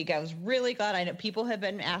this week. I was really glad. I know people have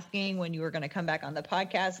been asking when you were going to come back on the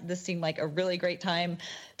podcast. This seemed like a really great time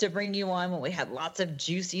to bring you on when we had lots of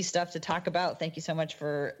juicy stuff to talk about. Thank you so much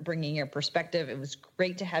for bringing your perspective. It was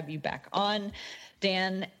great to have you back on.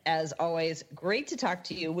 Dan, as always, great to talk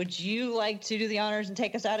to you. Would you like to do the honors and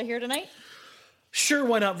take us out of here tonight? Sure,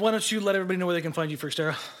 why not? Why don't you let everybody know where they can find you first,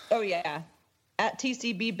 Tara? Oh, yeah. At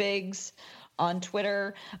TCB Biggs on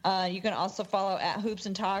Twitter. You can also follow at Hoops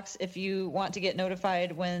and Talks if you want to get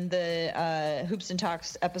notified when the Hoops and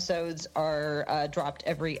Talks episodes are dropped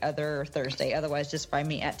every other Thursday. Otherwise, just find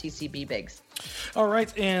me at TCB Biggs. All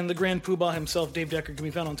right, and the Grand Poobah himself, Dave Decker, can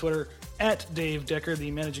be found on Twitter at Dave Decker,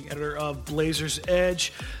 the managing editor of Blazers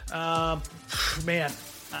Edge. Man,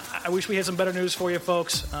 I wish we had some better news for you,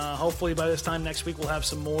 folks. Hopefully by this time next week we'll have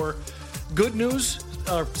some more good news,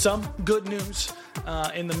 or some good news.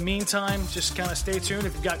 In the meantime, just kind of stay tuned.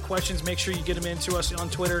 If you've got questions, make sure you get them into us on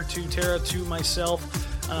Twitter, to Tara, to myself.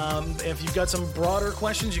 If you've got some broader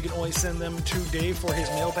questions, you can always send them to Dave for his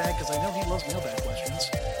mailbag, because I know he loves mailbag questions.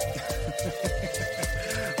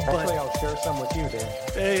 Actually, I'll share some with you, Dan.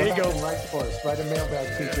 There you go. Write for us. Write a mailbag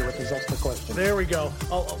feature with these extra questions. There we go.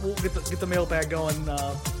 We'll get the mailbag going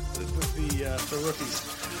with the rookies.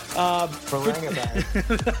 Farangabag.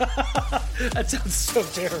 That sounds so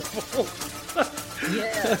terrible.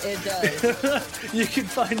 Yeah, it does. You can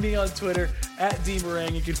find me on Twitter at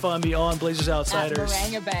DMarang. You can find me on Blazers Outsiders. At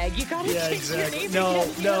Marangabag. You got to change your name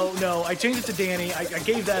again. No. I changed it to Danny. I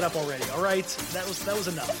gave that up already. All right, that was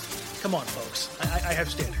enough. Come on, folks. I have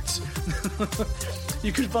standards.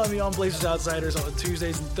 You can find me on Blazers Outsiders on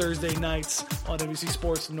Tuesdays and Thursday nights on NBC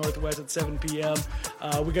Sports Northwest at 7 p.m.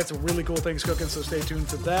 We got some really cool things cooking, so stay tuned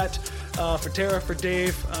for that. For Tara, for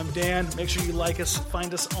Dave, I'm Dan. Make sure you like us.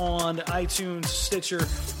 Find us on iTunes, Stitcher,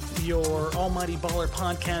 your Almighty Baller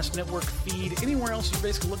Podcast Network feed. Anywhere else you're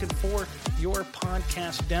basically looking for your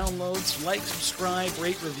podcast downloads. Like, subscribe,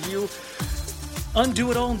 rate, review.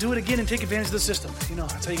 Undo it all and do it again and take advantage of the system. You know,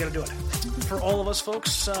 that's how you got to do it. For all of us,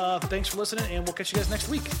 folks, thanks for listening, and we'll catch you guys next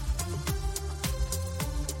week.